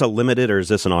 Is this a limited or is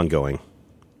this an ongoing?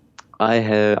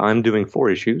 I'm doing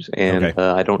 4 issues, and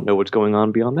I don't know what's going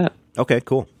on beyond that. Okay,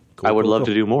 cool. I would love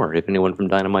to do more if anyone from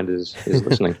Dynamite is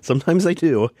listening. Sometimes they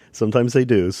do.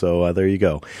 So there you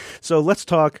go. So let's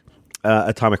talk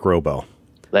Atomic Robo.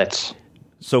 Let's.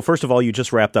 So first of all, you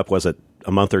just wrapped up, was it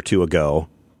a month or two ago,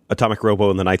 Atomic Robo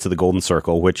and the Knights of the Golden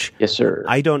Circle, which yes, sir.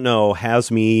 I don't know,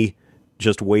 has me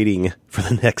just waiting for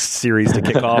the next series to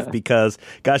kick off because,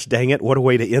 gosh dang it, what a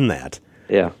way to end that.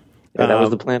 Yeah, that was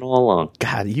the plan all along.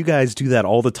 God, you guys do that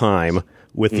all the time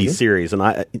with these series.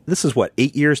 And this is,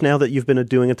 8 years now that you've been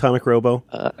doing Atomic Robo?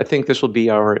 I think this will be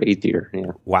our 8th year,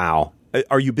 yeah. Wow.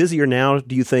 Are you busier now,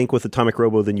 do you think, with Atomic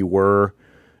Robo than you were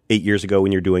 8 years ago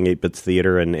when you're doing 8-Bits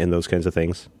Theater and those kinds of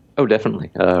things? Oh,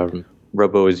 definitely.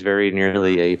 Robo is very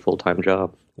nearly a full-time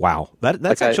job. Wow.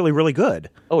 That's actually really good.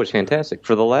 Oh, it's fantastic.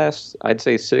 For the last, I'd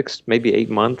say 6, maybe 8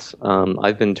 months,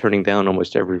 I've been turning down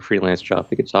almost every freelance job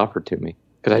that gets offered to me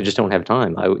because I just don't have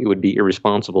time. It would be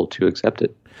irresponsible to accept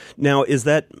it. Now, is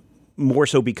that more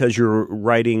so because you're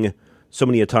writing so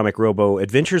many Atomic Robo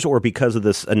adventures or because of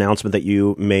this announcement that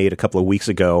you made a couple of weeks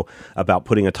ago about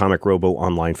putting Atomic Robo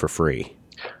online for free?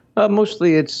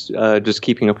 Mostly it's just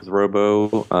keeping up with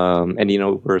Robo,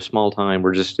 and we're a small time.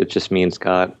 It's just me and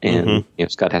Scott, and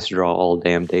Scott has to draw all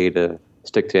damn day to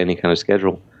stick to any kind of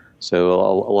schedule. So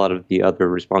a lot of the other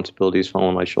responsibilities fall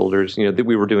on my shoulders.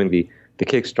 We were doing the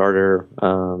Kickstarter,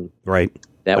 right?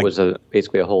 That was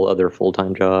basically a whole other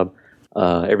full-time job.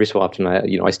 Every so often,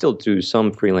 I still do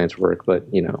some freelance work, but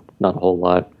not a whole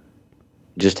lot.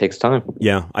 It just takes time.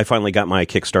 Yeah, I finally got my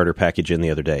Kickstarter package in the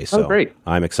other day, so great.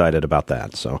 I'm excited about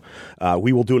that. So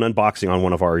we will do an unboxing on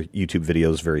one of our YouTube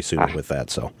videos very soon with that.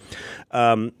 So,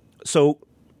 so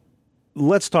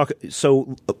let's talk.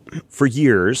 So for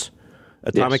years,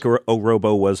 Atomic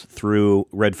Robo was through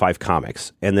Red 5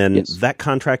 Comics, and then that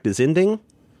contract is ending,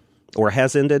 or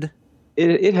has ended?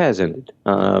 It has ended.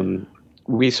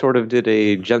 We sort of did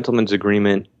a gentleman's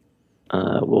agreement.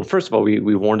 Well, first of all,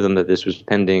 we warned them that this was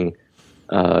pending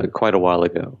quite a while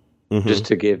ago, just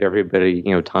to give everybody,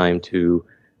 time to,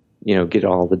 get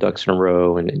all the ducks in a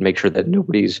row and make sure that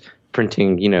nobody's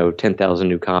printing, 10,000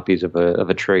 new copies of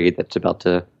a trade that's about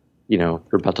to, they're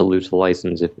about to lose the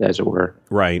license, as it were.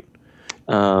 Right.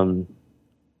 And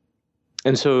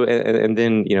so, and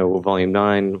then, Volume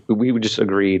 9, we just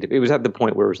agreed. It was at the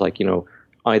point where it was like,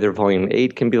 either Volume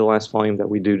 8 can be the last volume that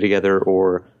we do together,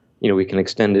 or, we can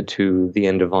extend it to the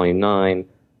end of Volume 9.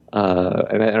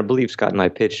 And I believe Scott and I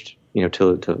pitched,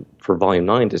 for Volume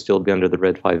 9 to still be under the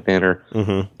Red 5 banner,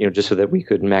 just so that we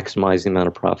could maximize the amount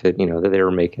of profit, that they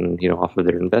were making, off of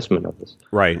their investment of this.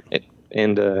 Right.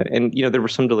 And there were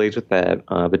some delays with that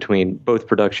between both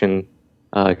production,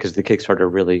 because the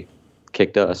Kickstarter really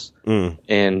kicked us,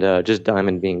 and just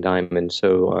Diamond being Diamond.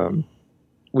 So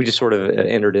we just sort of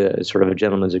entered a sort of a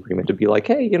gentleman's agreement to be like,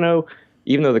 hey,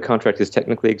 even though the contract is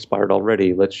technically expired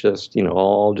already, let's just,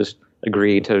 all just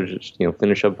agree to just,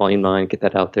 finish up Volume 9, get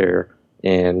that out there,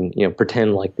 and,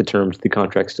 pretend like the terms of the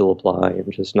contract still apply,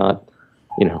 and just not,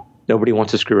 nobody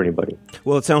wants to screw anybody.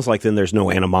 Well, it sounds like then there's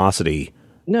no animosity.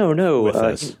 No. With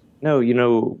this.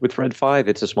 No, with Red 5,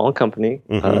 it's a small company.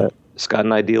 Scott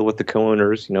and I deal with the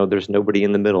co-owners. There's nobody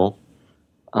in the middle.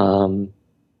 And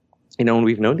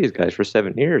we've known these guys for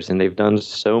 7 years, and they've done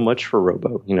so much for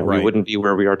Robo. We wouldn't be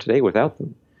where we are today without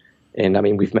them. And I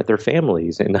mean, we've met their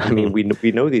families, and I mean,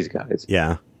 we know these guys.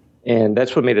 Yeah. And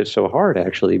that's what made it so hard,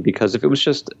 actually, because if it was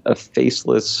just a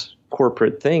faceless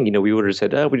corporate thing, we would have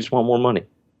said, we just want more money.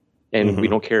 And we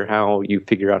don't care how you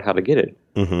figure out how to get it.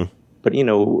 But,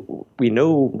 we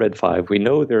know Red 5. We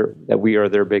know that we are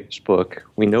their biggest book.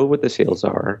 We know what the sales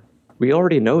are. We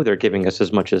already know they're giving us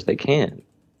as much as they can.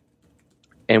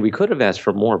 And we could have asked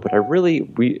for more, but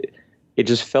it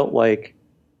just felt like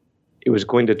it was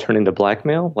going to turn into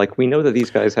blackmail. Like, we know that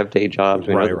these guys have day jobs.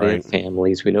 We know that they have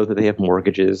families. We know that they have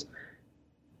mortgages.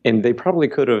 And they probably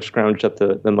could have scrounged up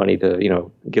the money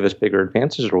to, give us bigger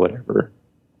advances or whatever.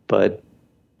 But,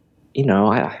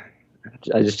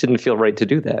 I just didn't feel right to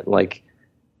do that. Like,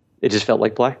 it just felt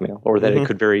like blackmail, or that it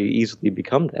could very easily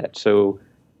become that. So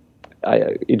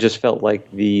it just felt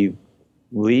like the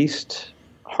least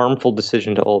harmful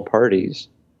decision to all parties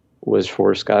was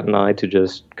for Scott and I to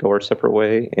just go our separate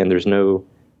way, and there's no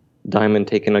Diamond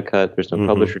taking a cut. There's no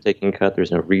publisher taking a cut.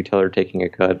 There's no retailer taking a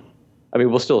cut. I mean,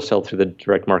 we'll still sell through the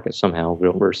direct market somehow.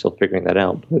 We're still figuring that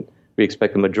out. But we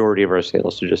expect the majority of our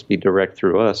sales to just be direct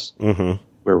through us,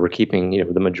 where we're keeping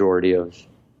the majority of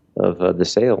the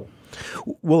sale.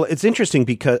 Well, it's interesting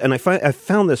because, and I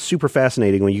found this super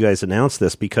fascinating when you guys announced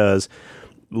this, because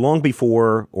long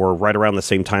before or right around the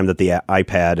same time that the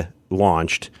iPad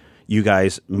launched, you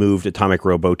guys moved Atomic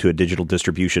Robo to a digital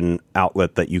distribution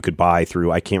outlet that you could buy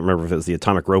through, I can't remember if it was the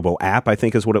Atomic Robo app, I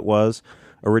think is what it was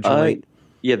originally.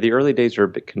 Yeah, the early days are a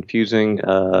bit confusing,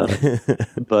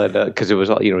 but because it was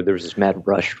all, there was this mad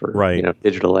rush for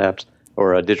digital apps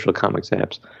or digital comics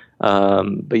apps.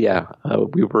 But yeah,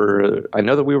 I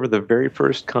know that we were the very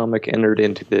first comic entered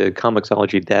into the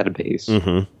Comixology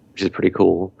database, which is pretty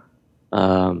cool.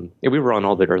 We were on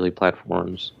all the early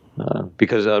platforms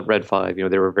because Red 5,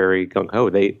 they were very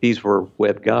gung-ho. These were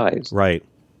web guys. Right.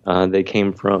 They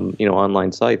came from,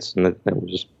 online sites, and that was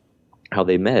just how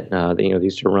they met. They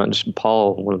used to run,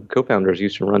 Paul, one of the co-founders,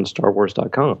 used to run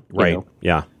StarWars.com. Right,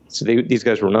 yeah. So these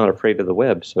guys were not afraid of the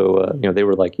web. So, they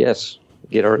were like, yes,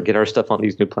 get our stuff on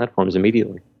these new platforms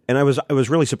immediately. And I was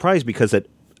really surprised because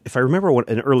if I remember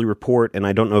an early report, and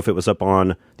I don't know if it was up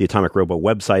on the Atomic Robo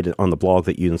website on the blog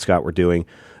that you and Scott were doing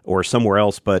or somewhere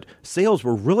else, but sales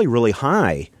were really, really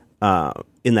high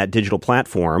in that digital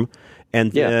platform.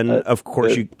 And then, of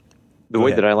course, the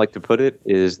way that I like to put it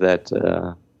is that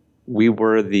we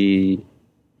were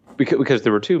because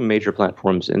there were two major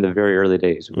platforms in the very early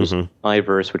days. It was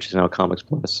iVerse, which is now Comics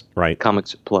Plus, right?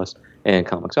 Comics Plus, and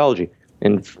Comixology.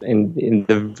 And in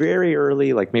the very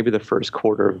early, like maybe the first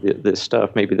quarter of this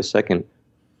stuff, maybe the second,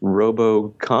 Robo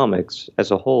Comics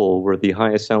as a whole were the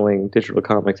highest selling digital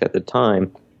comics at the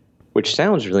time, which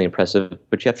sounds really impressive,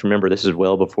 but you have to remember this is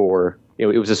well before, it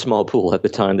was a small pool at the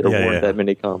time. There weren't that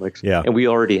many comics. Yeah. And we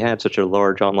already had such a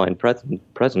large online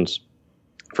presence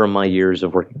from my years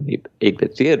of working in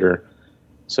 8-bit theater.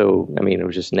 So, I mean, it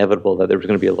was just inevitable that there was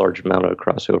going to be a large amount of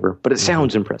crossover. But it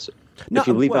sounds impressive. If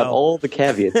you leave out all the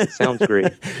caveats, it sounds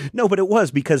great. No, but it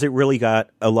was because it really got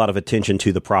a lot of attention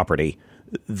to the property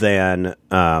than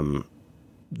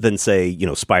say,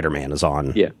 Spider-Man is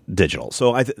on digital.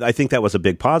 So I think that was a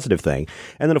big positive thing.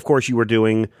 And then, of course, you were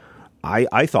doing,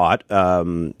 I thought,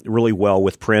 really well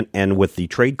with print and with the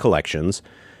trade collections.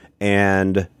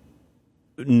 And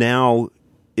now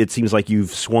it seems like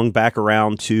you've swung back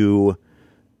around to,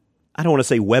 I don't want to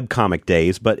say webcomic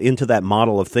days, but into that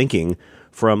model of thinking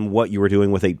from what you were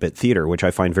doing with 8-bit theater, which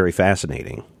I find very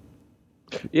fascinating.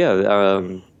 Yeah,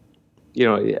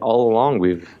 all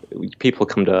along people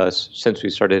come to us since we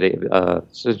started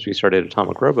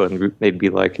Atomic Robo, and they'd be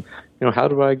like, how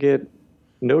do I get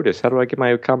noticed? How do I get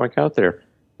my comic out there?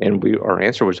 And our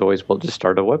answer was always, well, just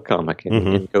start a webcomic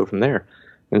and go from there.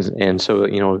 And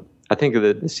so, I think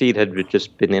the seed had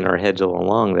just been in our heads all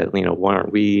along that, why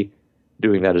aren't we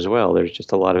doing that as well? There's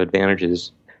just a lot of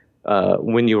advantages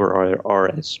when you are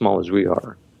as small as we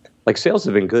are. Like, sales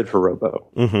have been good for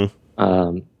Robo,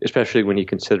 especially when you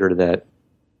consider that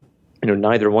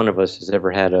neither one of us has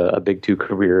ever had a big two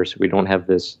career, so we don't have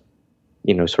this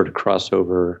sort of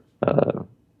crossover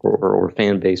or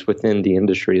fan base within the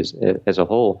industry as a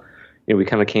whole. We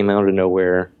kind of came out of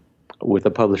nowhere with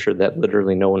a publisher that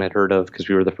literally no one had heard of because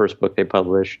we were the first book they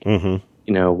published.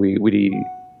 We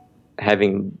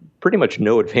having pretty much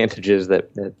no advantages that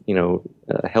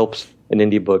helps an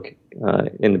indie book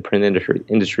in the print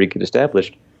industry get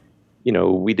established.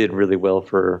 We did really well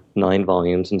for 9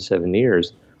 volumes in 7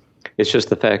 years. It's just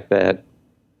the fact that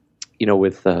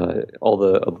with all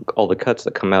the cuts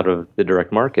that come out of the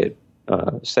direct market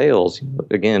sales,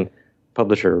 again,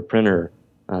 publisher, printer,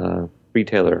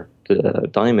 retailer,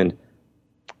 Diamond,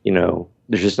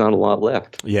 there's just not a lot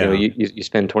left. Yeah. You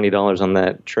spend $20 on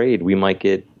that trade, we might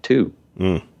get 2.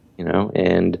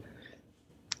 And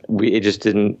it just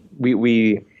didn't.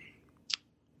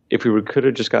 If we could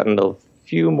have just gotten a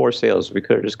few more sales, we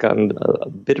could have just gotten a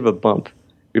bit of a bump.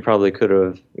 We probably could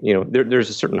have. There's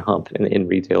a certain hump in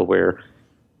retail where,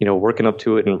 working up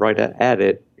to it and right at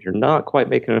it, you're not quite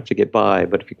making enough to get by.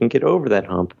 But if you can get over that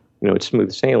hump, it's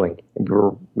smooth sailing. And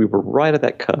we were right at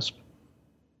that cusp,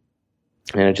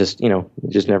 and it just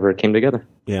never came together.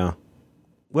 Yeah.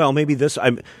 Well, maybe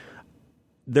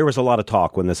there was a lot of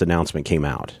talk when this announcement came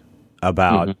out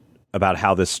about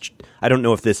how this, I don't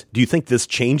know if this, do you think this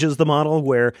changes the model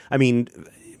where,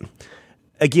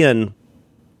 again,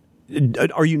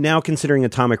 are you now considering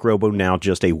Atomic Robo now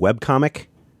just a webcomic?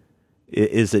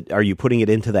 Are you putting it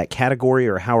into that category,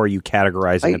 or how are you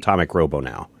categorizing Atomic Robo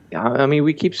now?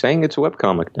 We keep saying it's a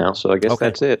webcomic now, so I guess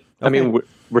that's it. Okay.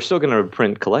 We're still going to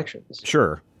print collections.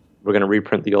 Sure. we're going to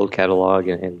reprint the old catalog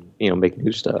and make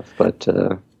new stuff. But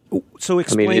so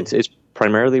explain. I mean, it's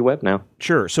primarily web now.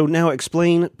 Sure. So now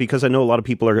explain, because I know a lot of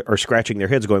people are scratching their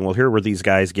heads going, well, here were these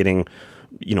guys getting,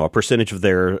 a percentage of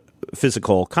their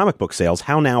physical comic book sales.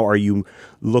 How now are you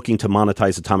looking to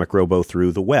monetize Atomic Robo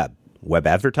through the web? Web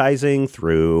advertising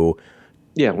through...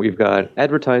 Yeah, we've got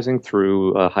advertising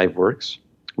through HiveWorks.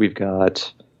 We've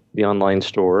got the online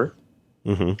store,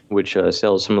 which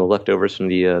sells some of the leftovers from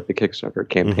the Kickstarter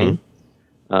campaign.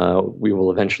 We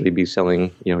will eventually be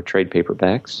selling, trade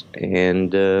paperbacks,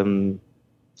 and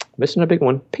missing a big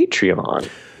one, Patreon.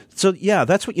 So yeah,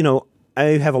 that's what I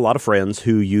have a lot of friends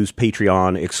who use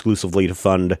Patreon exclusively to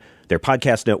fund their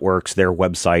podcast networks, their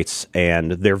websites,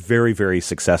 and they're very, very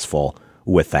successful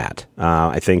with that.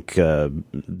 I think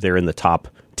they're in the top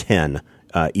 10.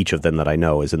 Each of them that I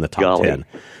know is in the top 10.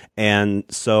 And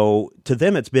so to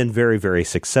them, it's been very, very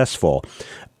successful.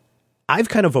 I've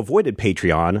kind of avoided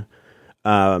Patreon,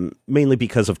 mainly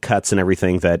because of cuts and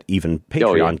everything that even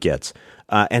Patreon gets,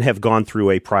 and have gone through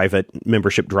a private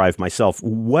membership drive myself.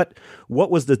 What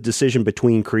was the decision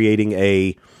between creating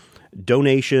a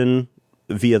donation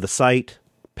via the site,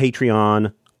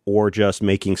 Patreon, or just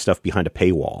making stuff behind a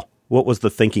paywall? What was the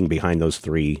thinking behind those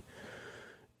three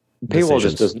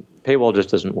decisions? Paywall just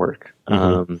doesn't work.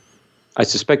 I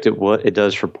suspect it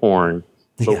does for porn,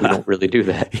 but we don't really do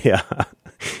that. Yeah.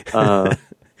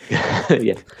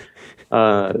 Yeah.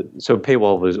 So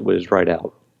paywall was right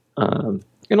out.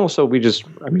 And also we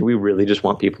really just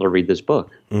want people to read this book.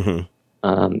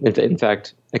 In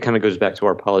fact, it kind of goes back to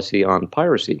our policy on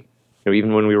piracy.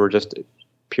 Even when we were just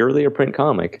purely a print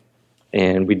comic,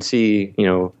 and we'd see,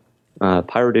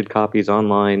 pirated copies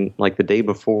online like the day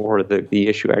before the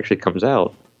issue actually comes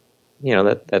out,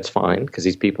 that's fine, because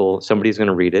these people, somebody's going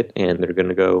to read it and they're going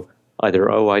to go either,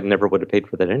 oh, I never would have paid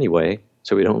for that anyway,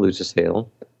 so we don't lose a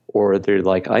sale, or they're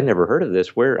like, I never heard of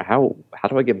this. How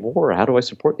do I get more? How do I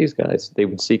support these guys? They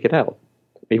would seek it out.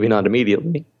 Maybe not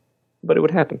immediately, but it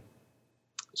would happen.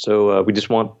 So we just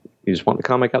want the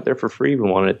comic out there for free. We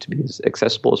want it to be as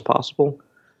accessible as possible.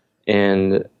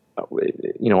 And,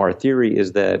 our theory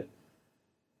is that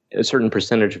a certain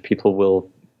percentage of people will,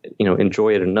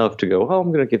 enjoy it enough to go, oh,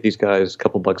 I'm going to give these guys a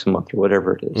couple bucks a month or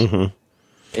whatever it is.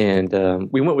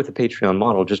 And we went with the Patreon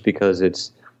model just because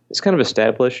it's kind of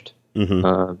established.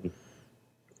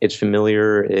 It's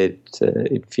familiar. It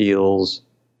feels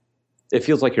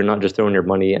like you're not just throwing your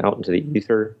money out into the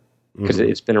ether, because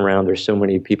it's been around. There's so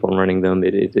many people running them.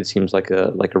 It seems like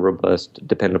a robust,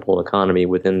 dependable economy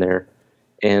within there,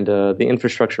 and the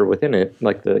infrastructure within it,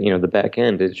 like the back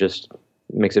end, is just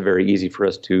makes it very easy for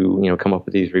us to come up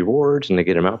with these rewards and to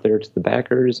get them out there to the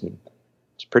backers, and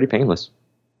it's pretty painless.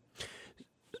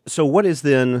 So, what is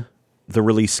then the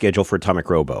release schedule for Atomic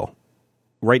Robo?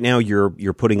 Right now,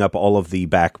 you're putting up all of the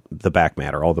back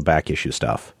matter, all the back issue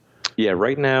stuff. Yeah,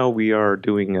 right now we are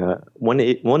doing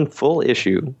one full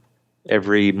issue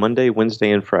every Monday, Wednesday,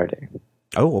 and Friday.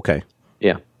 Oh, okay.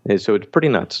 Yeah, and so it's pretty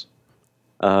nuts.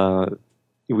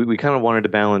 We kind of wanted to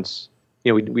balance.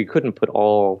 We couldn't put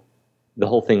the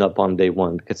whole thing up on day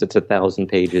one because it's 1,000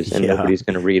 pages and nobody's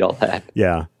going to read all that.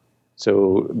 Yeah.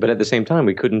 So, but at the same time,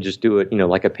 we couldn't just do it,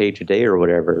 like a page a day or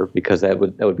whatever, because that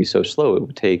would be so slow. It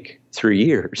would take 3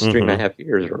 years, 3.5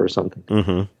 years or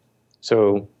something.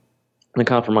 So the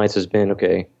compromise has been,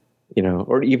 okay,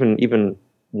 or even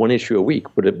one issue a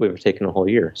week would have taken a whole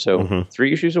year. So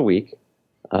 3 issues a week.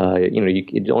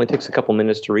 It only takes a couple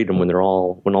minutes to read them when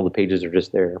all the pages are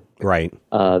just there. Right.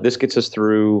 This gets us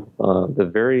through the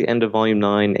very end of Volume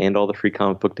 9 and all the free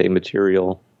comic book day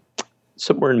material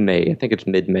somewhere in May. I think it's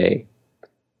mid-May.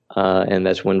 And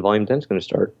that's when Volume 10 is going to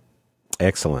start.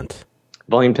 Excellent.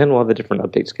 Volume 10 will have a different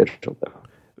update schedule,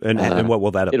 though. And what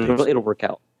will that update? It'll work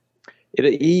out. I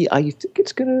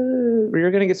think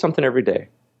you're going to get something every day.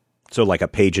 So like a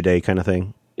page a day kind of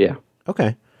thing? Yeah.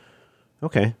 Okay.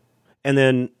 And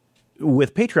then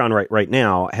with Patreon right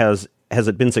now, has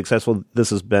it been successful?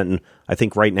 This has been, I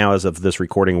think right now as of this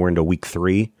recording, we're into week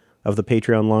 3 of the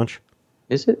Patreon launch.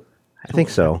 Is it? I think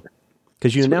so.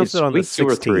 Because you announced it on the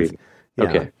 16th. Yeah.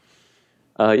 Okay.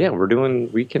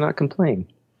 We cannot complain.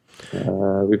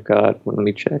 We've got, let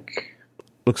me check.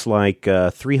 Looks like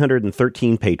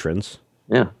 313 patrons.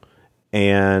 Yeah.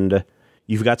 And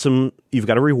you've got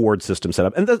a reward system set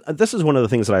up. And this is one of the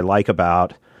things that I like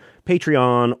about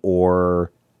Patreon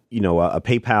or, a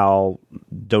PayPal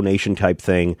donation type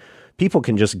thing. People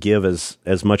can just give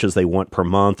as much as they want per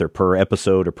month or per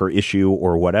episode or per issue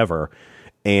or whatever.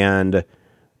 And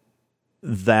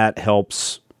that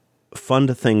helps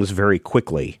fund things very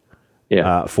quickly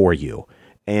for you.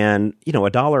 And,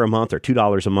 $1 a month or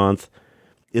 $2 a month,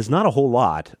 is not a whole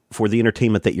lot for the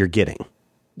entertainment that you're getting.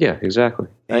 Yeah, exactly.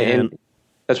 And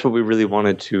that's what we really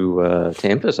wanted to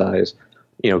emphasize.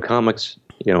 Comics,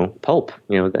 pulp,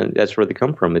 that's where they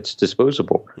come from. It's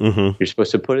disposable. Mm-hmm. You're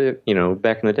supposed to put it,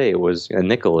 back in the day, it was a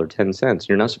nickel or 10 cents.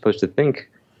 You're not supposed to think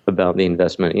about the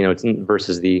investment, it's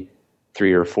versus the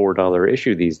 $3 or $4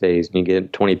 issue these days. And you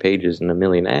get 20 pages and a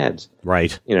million ads.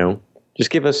 Right. Just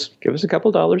give us a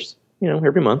couple dollars,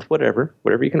 every month, whatever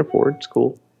you can afford. It's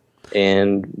cool.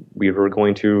 And we were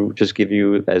going to just give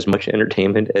you as much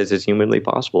entertainment as is humanly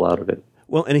possible out of it.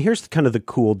 Well, and here's kind of the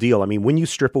cool deal. I mean, when you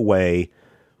strip away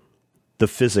the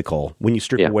physical, when you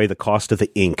strip away the cost of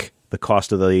the ink, the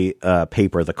cost of the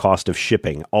paper, the cost of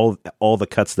shipping, all the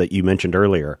cuts that you mentioned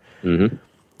earlier, $1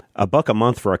 a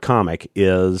month for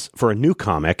a new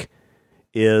comic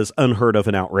is unheard of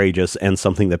and outrageous, and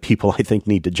something that people, I think,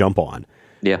 need to jump on.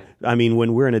 Yeah. I mean,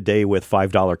 when we're in a day with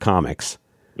 $5 comics,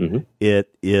 it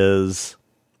is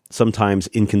sometimes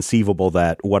inconceivable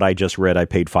that what I just read I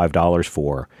paid $5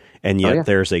 for, and yet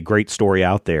there's a great story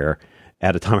out there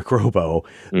at Atomic Robo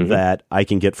that I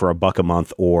can get for $1 a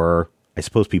month, or I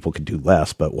suppose people could do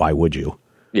less, but why would you?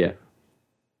 Yeah.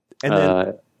 And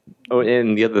then,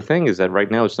 and the other thing is that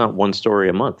right now it's not one story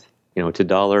a month. It's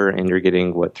 $1 and you're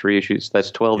getting 3 issues.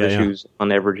 That's 12 issues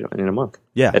on average in a month.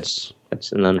 Yeah. That's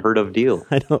an unheard of deal.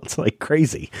 I know, it's like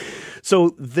crazy.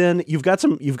 So then you've got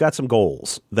some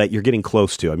goals that you're getting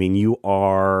close to. I mean, you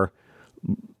are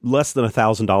less than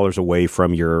 $1,000 away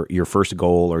from your first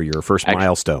goal or your first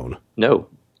milestone. No.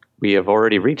 We have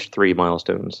already reached 3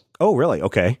 milestones. Oh, really?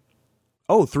 Okay.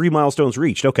 Oh, 3 milestones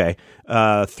reached. Okay.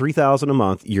 $3,000 a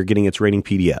month, you're getting its rating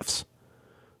PDFs.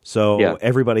 So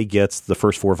everybody gets the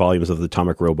first 4 volumes of the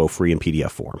Atomic Robo free in PDF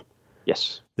form.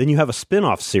 Yes. Then you have a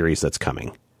spin-off series that's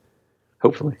coming.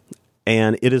 Hopefully.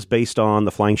 And it is based on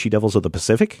the Flying She-Devils of the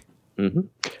Pacific? Mm-hmm.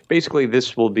 Basically,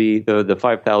 this will be the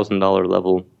 $5,000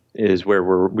 level is where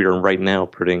we are right now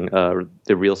putting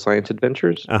the Real Science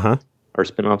Adventures, our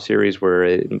spin-off series, where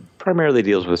it primarily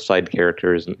deals with side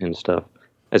characters and stuff,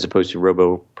 as opposed to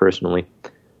Robo personally.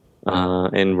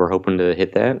 And we're hoping to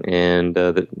hit that and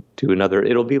do another.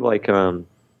 It'll be like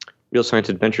Real Science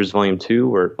Adventures Volume 2,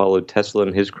 where it followed Tesla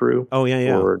and his crew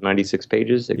for 96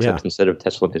 pages, except instead of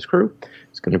Tesla and his crew,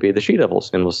 it's going to be the She-Devils.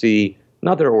 And we'll see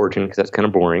not their origin, because that's kind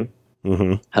of boring,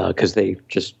 because they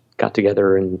just got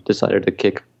together and decided to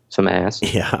kick some ass.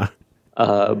 Yeah.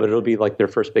 But it'll be like their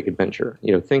first big adventure.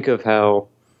 Think of how,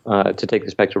 to take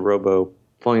this back to Robo,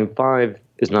 Volume 5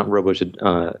 is not Robo's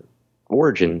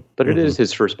origin, but it is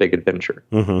his first big adventure.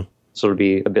 So it'll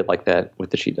be a bit like that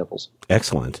with the She-Devils.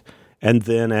 Excellent. And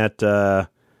then at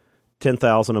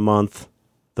 $10,000 a month,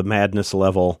 the madness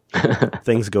level,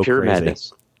 things go Pure crazy.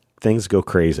 Madness. Things go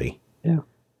crazy. Yeah.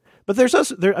 But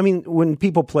when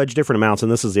people pledge different amounts,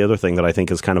 and this is the other thing that I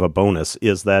think is kind of a bonus,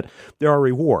 is that there are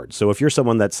rewards. So if you're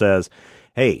someone that says,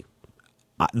 hey,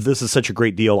 this is such a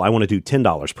great deal, I want to do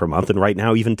 $10 per month, and right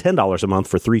now even $10 a month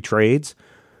for 3 trades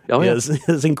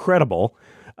is incredible.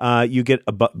 You get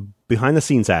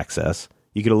behind-the-scenes access.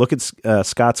 You get to look at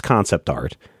Scott's concept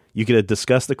art. You get to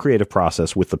discuss the creative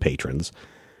process with the patrons.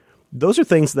 Those are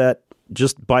things that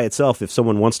just by itself, if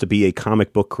someone wants to be a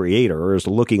comic book creator or is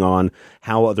looking on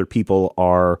how other people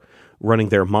are running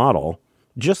their model,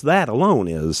 just that alone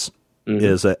is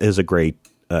a great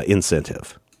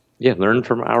incentive. Yeah, learn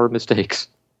from our mistakes.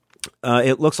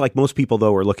 It looks like most people,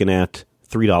 though, are looking at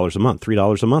 $3 a month.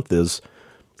 $3 a month is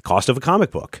the cost of a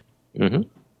comic book.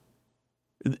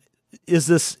 Is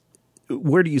this...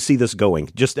 Where do you see this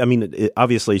going?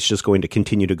 Obviously, it's just going to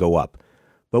continue to go up.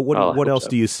 But what else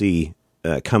do you see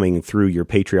coming through your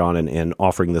Patreon and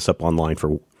offering this up online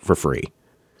for free?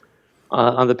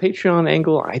 On the Patreon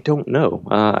angle, I don't know.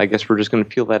 I guess we're just going to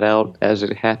feel that out as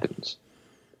it happens.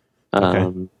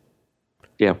 Okay.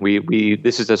 Yeah, we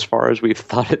this is as far as we've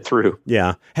thought it through.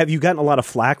 Yeah. Have you gotten a lot of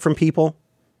flack from people?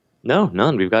 No,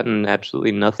 none. We've gotten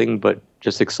absolutely nothing but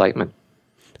just excitement.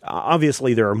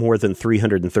 Obviously, there are more than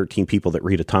 313 people that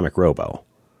read Atomic Robo.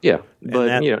 Yeah, but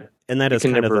and that is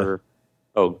kind of the...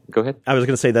 Oh, go ahead. I was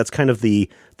going to say that's kind of the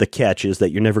catch, is that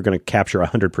you're never going to capture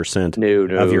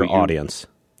 100% of your audience.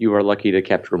 You are lucky to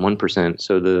capture 1%.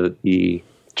 So the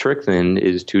trick then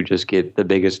is to just get the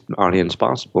biggest audience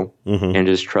possible and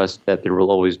just trust that there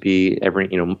will always be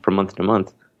from month to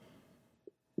month,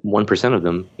 1% of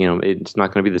them. It's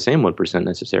not going to be the same 1%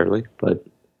 necessarily, but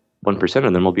 1%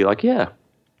 of them will be like, yeah.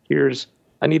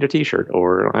 I need a T-shirt,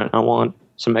 or I want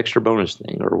some extra bonus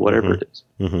thing, or whatever it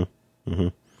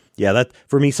is. Yeah, that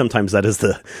for me sometimes that's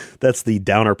the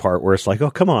downer part, where it's like,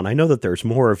 oh, come on, I know that there's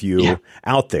more of you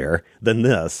out there than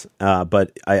this,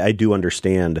 but I do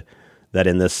understand that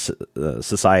in this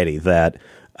society that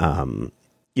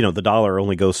the dollar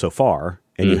only goes so far,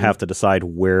 and you have to decide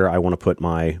where I want to put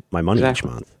my money each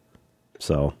month.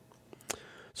 So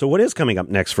what is coming up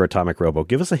next for Atomic Robo?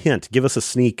 Give us a hint. Give us a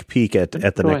sneak peek at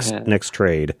the next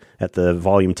trade, at the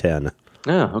Volume 10.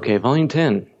 Oh, okay. Volume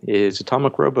 10 is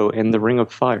Atomic Robo and the Ring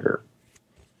of Fire.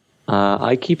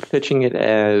 I keep pitching it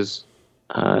as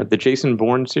the Jason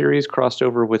Bourne series crossed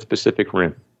over with Pacific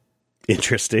Rim.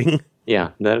 Interesting. Yeah,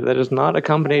 that is not a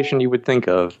combination you would think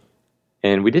of.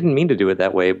 And we didn't mean to do it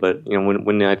that way, but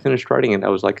when I finished writing it, I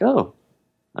was like, so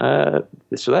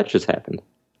that just happened.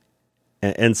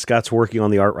 And Scott's working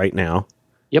on the art right now.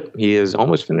 Yep, he has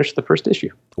almost finished the first issue.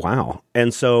 Wow.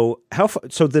 And so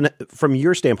then from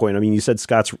your standpoint, I mean, you said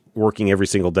Scott's working every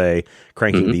single day,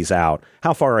 cranking these out.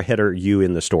 How far ahead are you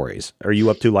in the stories? Are you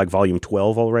up to like volume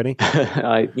 12 already?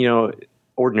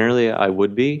 Ordinarily I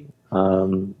would be,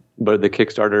 but the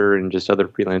Kickstarter and just other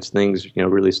freelance things,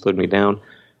 really slowed me down.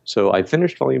 So I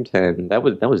finished volume 10. That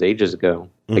was ages ago.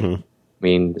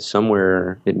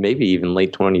 Somewhere, it may be even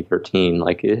late 2013.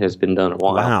 Like, it has been done a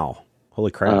while. Wow.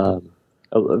 Holy crap.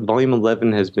 Volume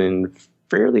 11 has been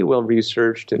fairly well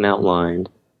researched and outlined,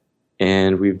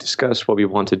 and we've discussed what we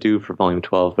want to do for Volume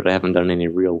 12, but I haven't done any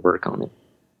real work on it.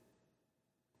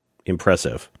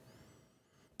 Impressive.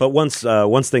 But once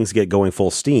things get going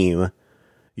full steam,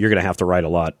 you're going to have to write a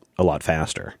lot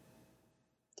faster.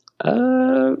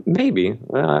 Maybe.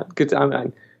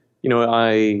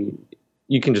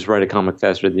 You can just write a comic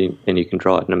faster than you can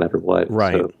draw it no matter what.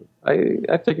 Right. So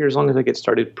I figure as long as I get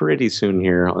started pretty soon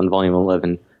here on Volume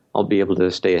 11, I'll be able to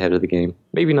stay ahead of the game.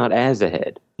 Maybe not as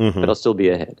ahead, but I'll still be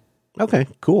ahead. Okay,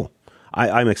 cool.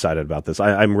 I'm excited about this.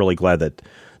 I'm really glad that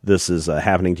this is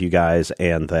happening to you guys,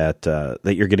 and that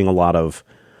you're getting a lot of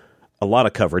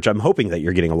coverage. I'm hoping that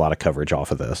you're getting a lot of coverage off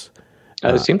of this.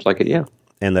 It seems like it, yeah.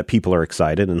 And that people are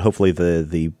excited, and hopefully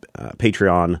the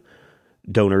Patreon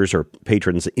donors or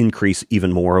patrons increase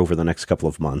even more over the next couple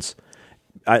of months.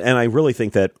 And I really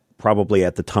think that probably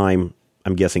at the time,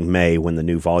 I'm guessing May, when the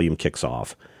new volume kicks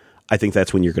off, I think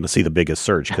that's when you're going to see the biggest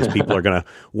surge, because people are going to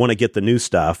want to get the new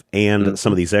stuff and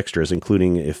some of these extras,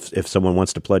 including if someone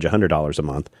wants to pledge $100 a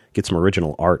month, get some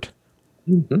original art.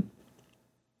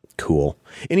 Cool.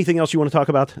 Anything else you want to talk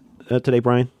about today,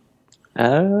 Brian?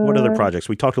 What other projects?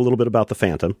 We talked a little bit about the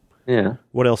Phantom. Yeah.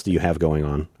 What else do you have going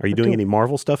on? Are you doing any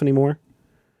Marvel stuff anymore?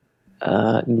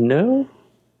 No.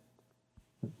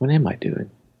 What am I doing?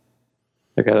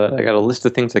 I got a list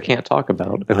of things I can't talk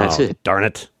about, and that's it. Darn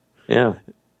it. Yeah.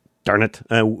 Darn it.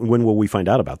 When will we find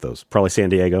out about those? Probably San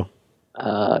Diego?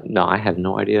 No, I have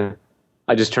no idea.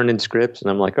 I just turned in scripts, and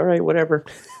I'm like, all right, whatever.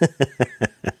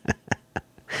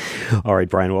 All right,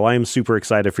 Brian. Well, I am super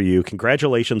excited for you.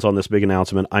 Congratulations on this big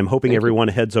announcement. I'm hoping everyone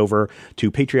heads over to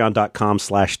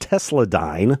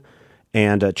patreon.com/Tesladyne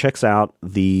and checks out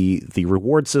the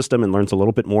reward system and learns a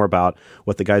little bit more about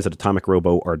what the guys at Atomic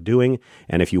Robo are doing.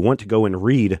 And if you want to go and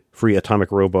read free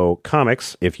Atomic Robo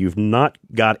comics, if you've not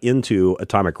got into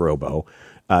Atomic Robo,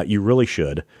 you really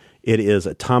should. It is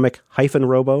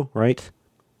Atomic-Robo, right?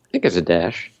 I think it's a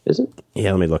dash, is it?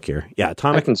 Yeah, let me look here. Yeah,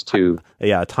 Atomic. Two.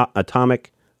 Yeah,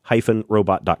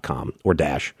 atomic-robot.com or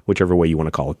dash, whichever way you want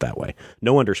to call it that way.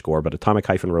 No underscore, but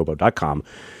atomic-robo.com.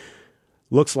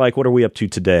 Looks like, what are we up to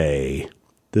today?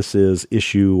 This is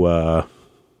issue...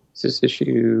 This is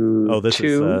issue is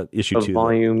issue 2.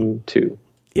 Volume 2.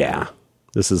 Yeah.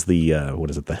 This is the, what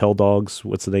is it, the Hell Dogs?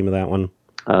 What's the name of that one?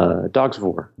 Dogs of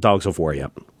War. Dogs of War,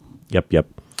 yep. Yep.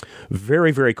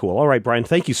 Very, very cool. All right, Brian,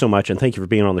 thank you so much, and thank you for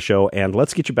being on the show. And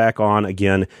let's get you back on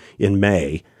again in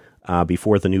May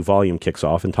before the new volume kicks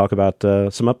off and talk about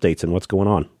some updates and what's going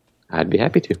on. I'd be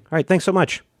happy to. All right, thanks so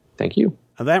much. Thank you.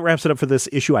 That wraps it up for this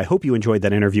issue. I hope you enjoyed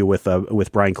that interview with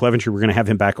Brian Clevinger. We're going to have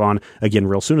him back on again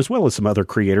real soon, as well as some other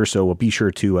creators. So be sure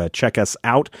to check us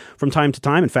out from time to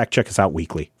time. In fact, check us out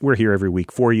weekly. We're here every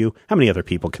week for you. How many other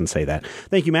people can say that?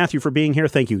 Thank you, Matthew, for being here.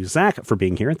 Thank you, Zach, for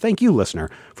being here. And thank you,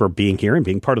 listener, for being here and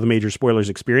being part of the Major Spoilers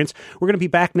experience. We're going to be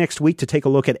back next week to take a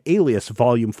look at Alias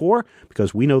Volume 4,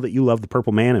 because we know that you love the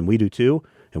Purple Man, and we do too.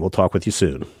 And we'll talk with you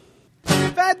soon.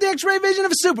 Fat the X-ray vision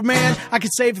of a Superman. I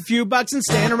could save a few bucks and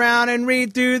stand around and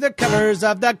read through the covers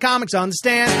of the comics on the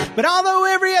stand. But although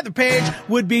every other page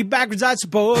would be backwards, I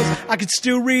suppose I could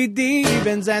still read the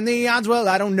evens and the odds. Well,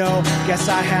 I don't know. Guess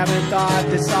I haven't thought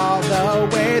this all the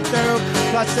way through.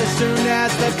 Plus, as soon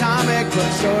as the comic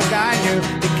book store guy knew,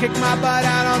 he kicked my butt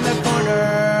out on the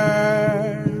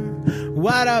corner.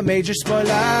 What a major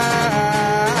spoiler.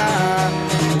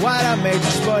 What a major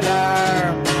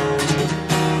spoiler.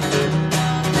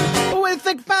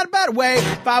 Think about that away.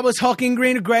 If I was hulking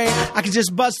green or gray, I could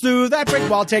just bust through that brick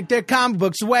wall, take their comic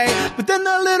books away. But then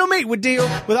the little meat would deal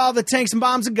with all the tanks and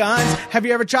bombs and guns. Have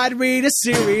you ever tried to read a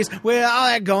series with all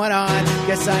that going on?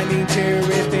 Guess I need to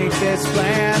rethink this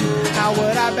plan. How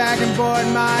would I back and board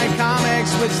my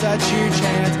comics with such huge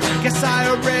hands? Guess I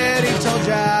already told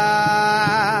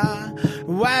ya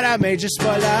what a major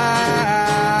spoiler.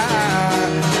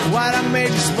 What a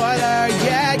major spoiler.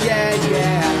 Yeah, yeah,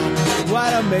 yeah.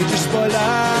 What a major spoiler.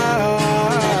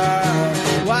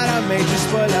 What a major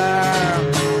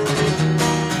spoiler.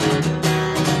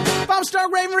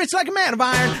 Stark Raven rich like a man of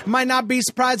iron. I might not be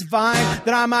surprised to find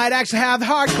that I might actually have the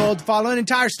heart cold to follow an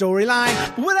entire storyline.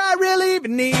 But would I really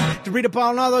even need to read up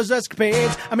on all those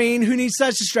escapades? I mean, who needs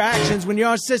such distractions when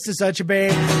your sister's such a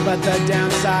babe? But the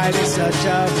downside is such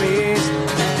a beast.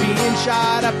 Being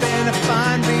shot up in a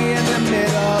fun bee in the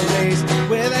Middle East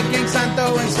with a gang sign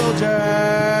throwing soldier.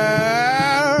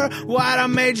 What a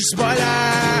major spoiler.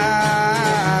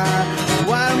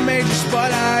 What a major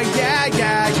spoiler. Yeah,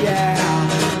 yeah, yeah.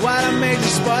 What a major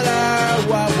spoiler.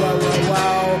 Whoa, whoa, whoa,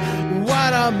 whoa.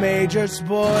 What a major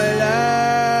spoiler.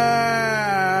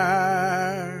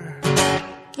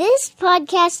 This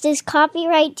podcast is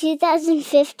copyright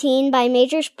 2015 by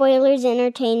Major Spoilers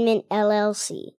Entertainment, LLC.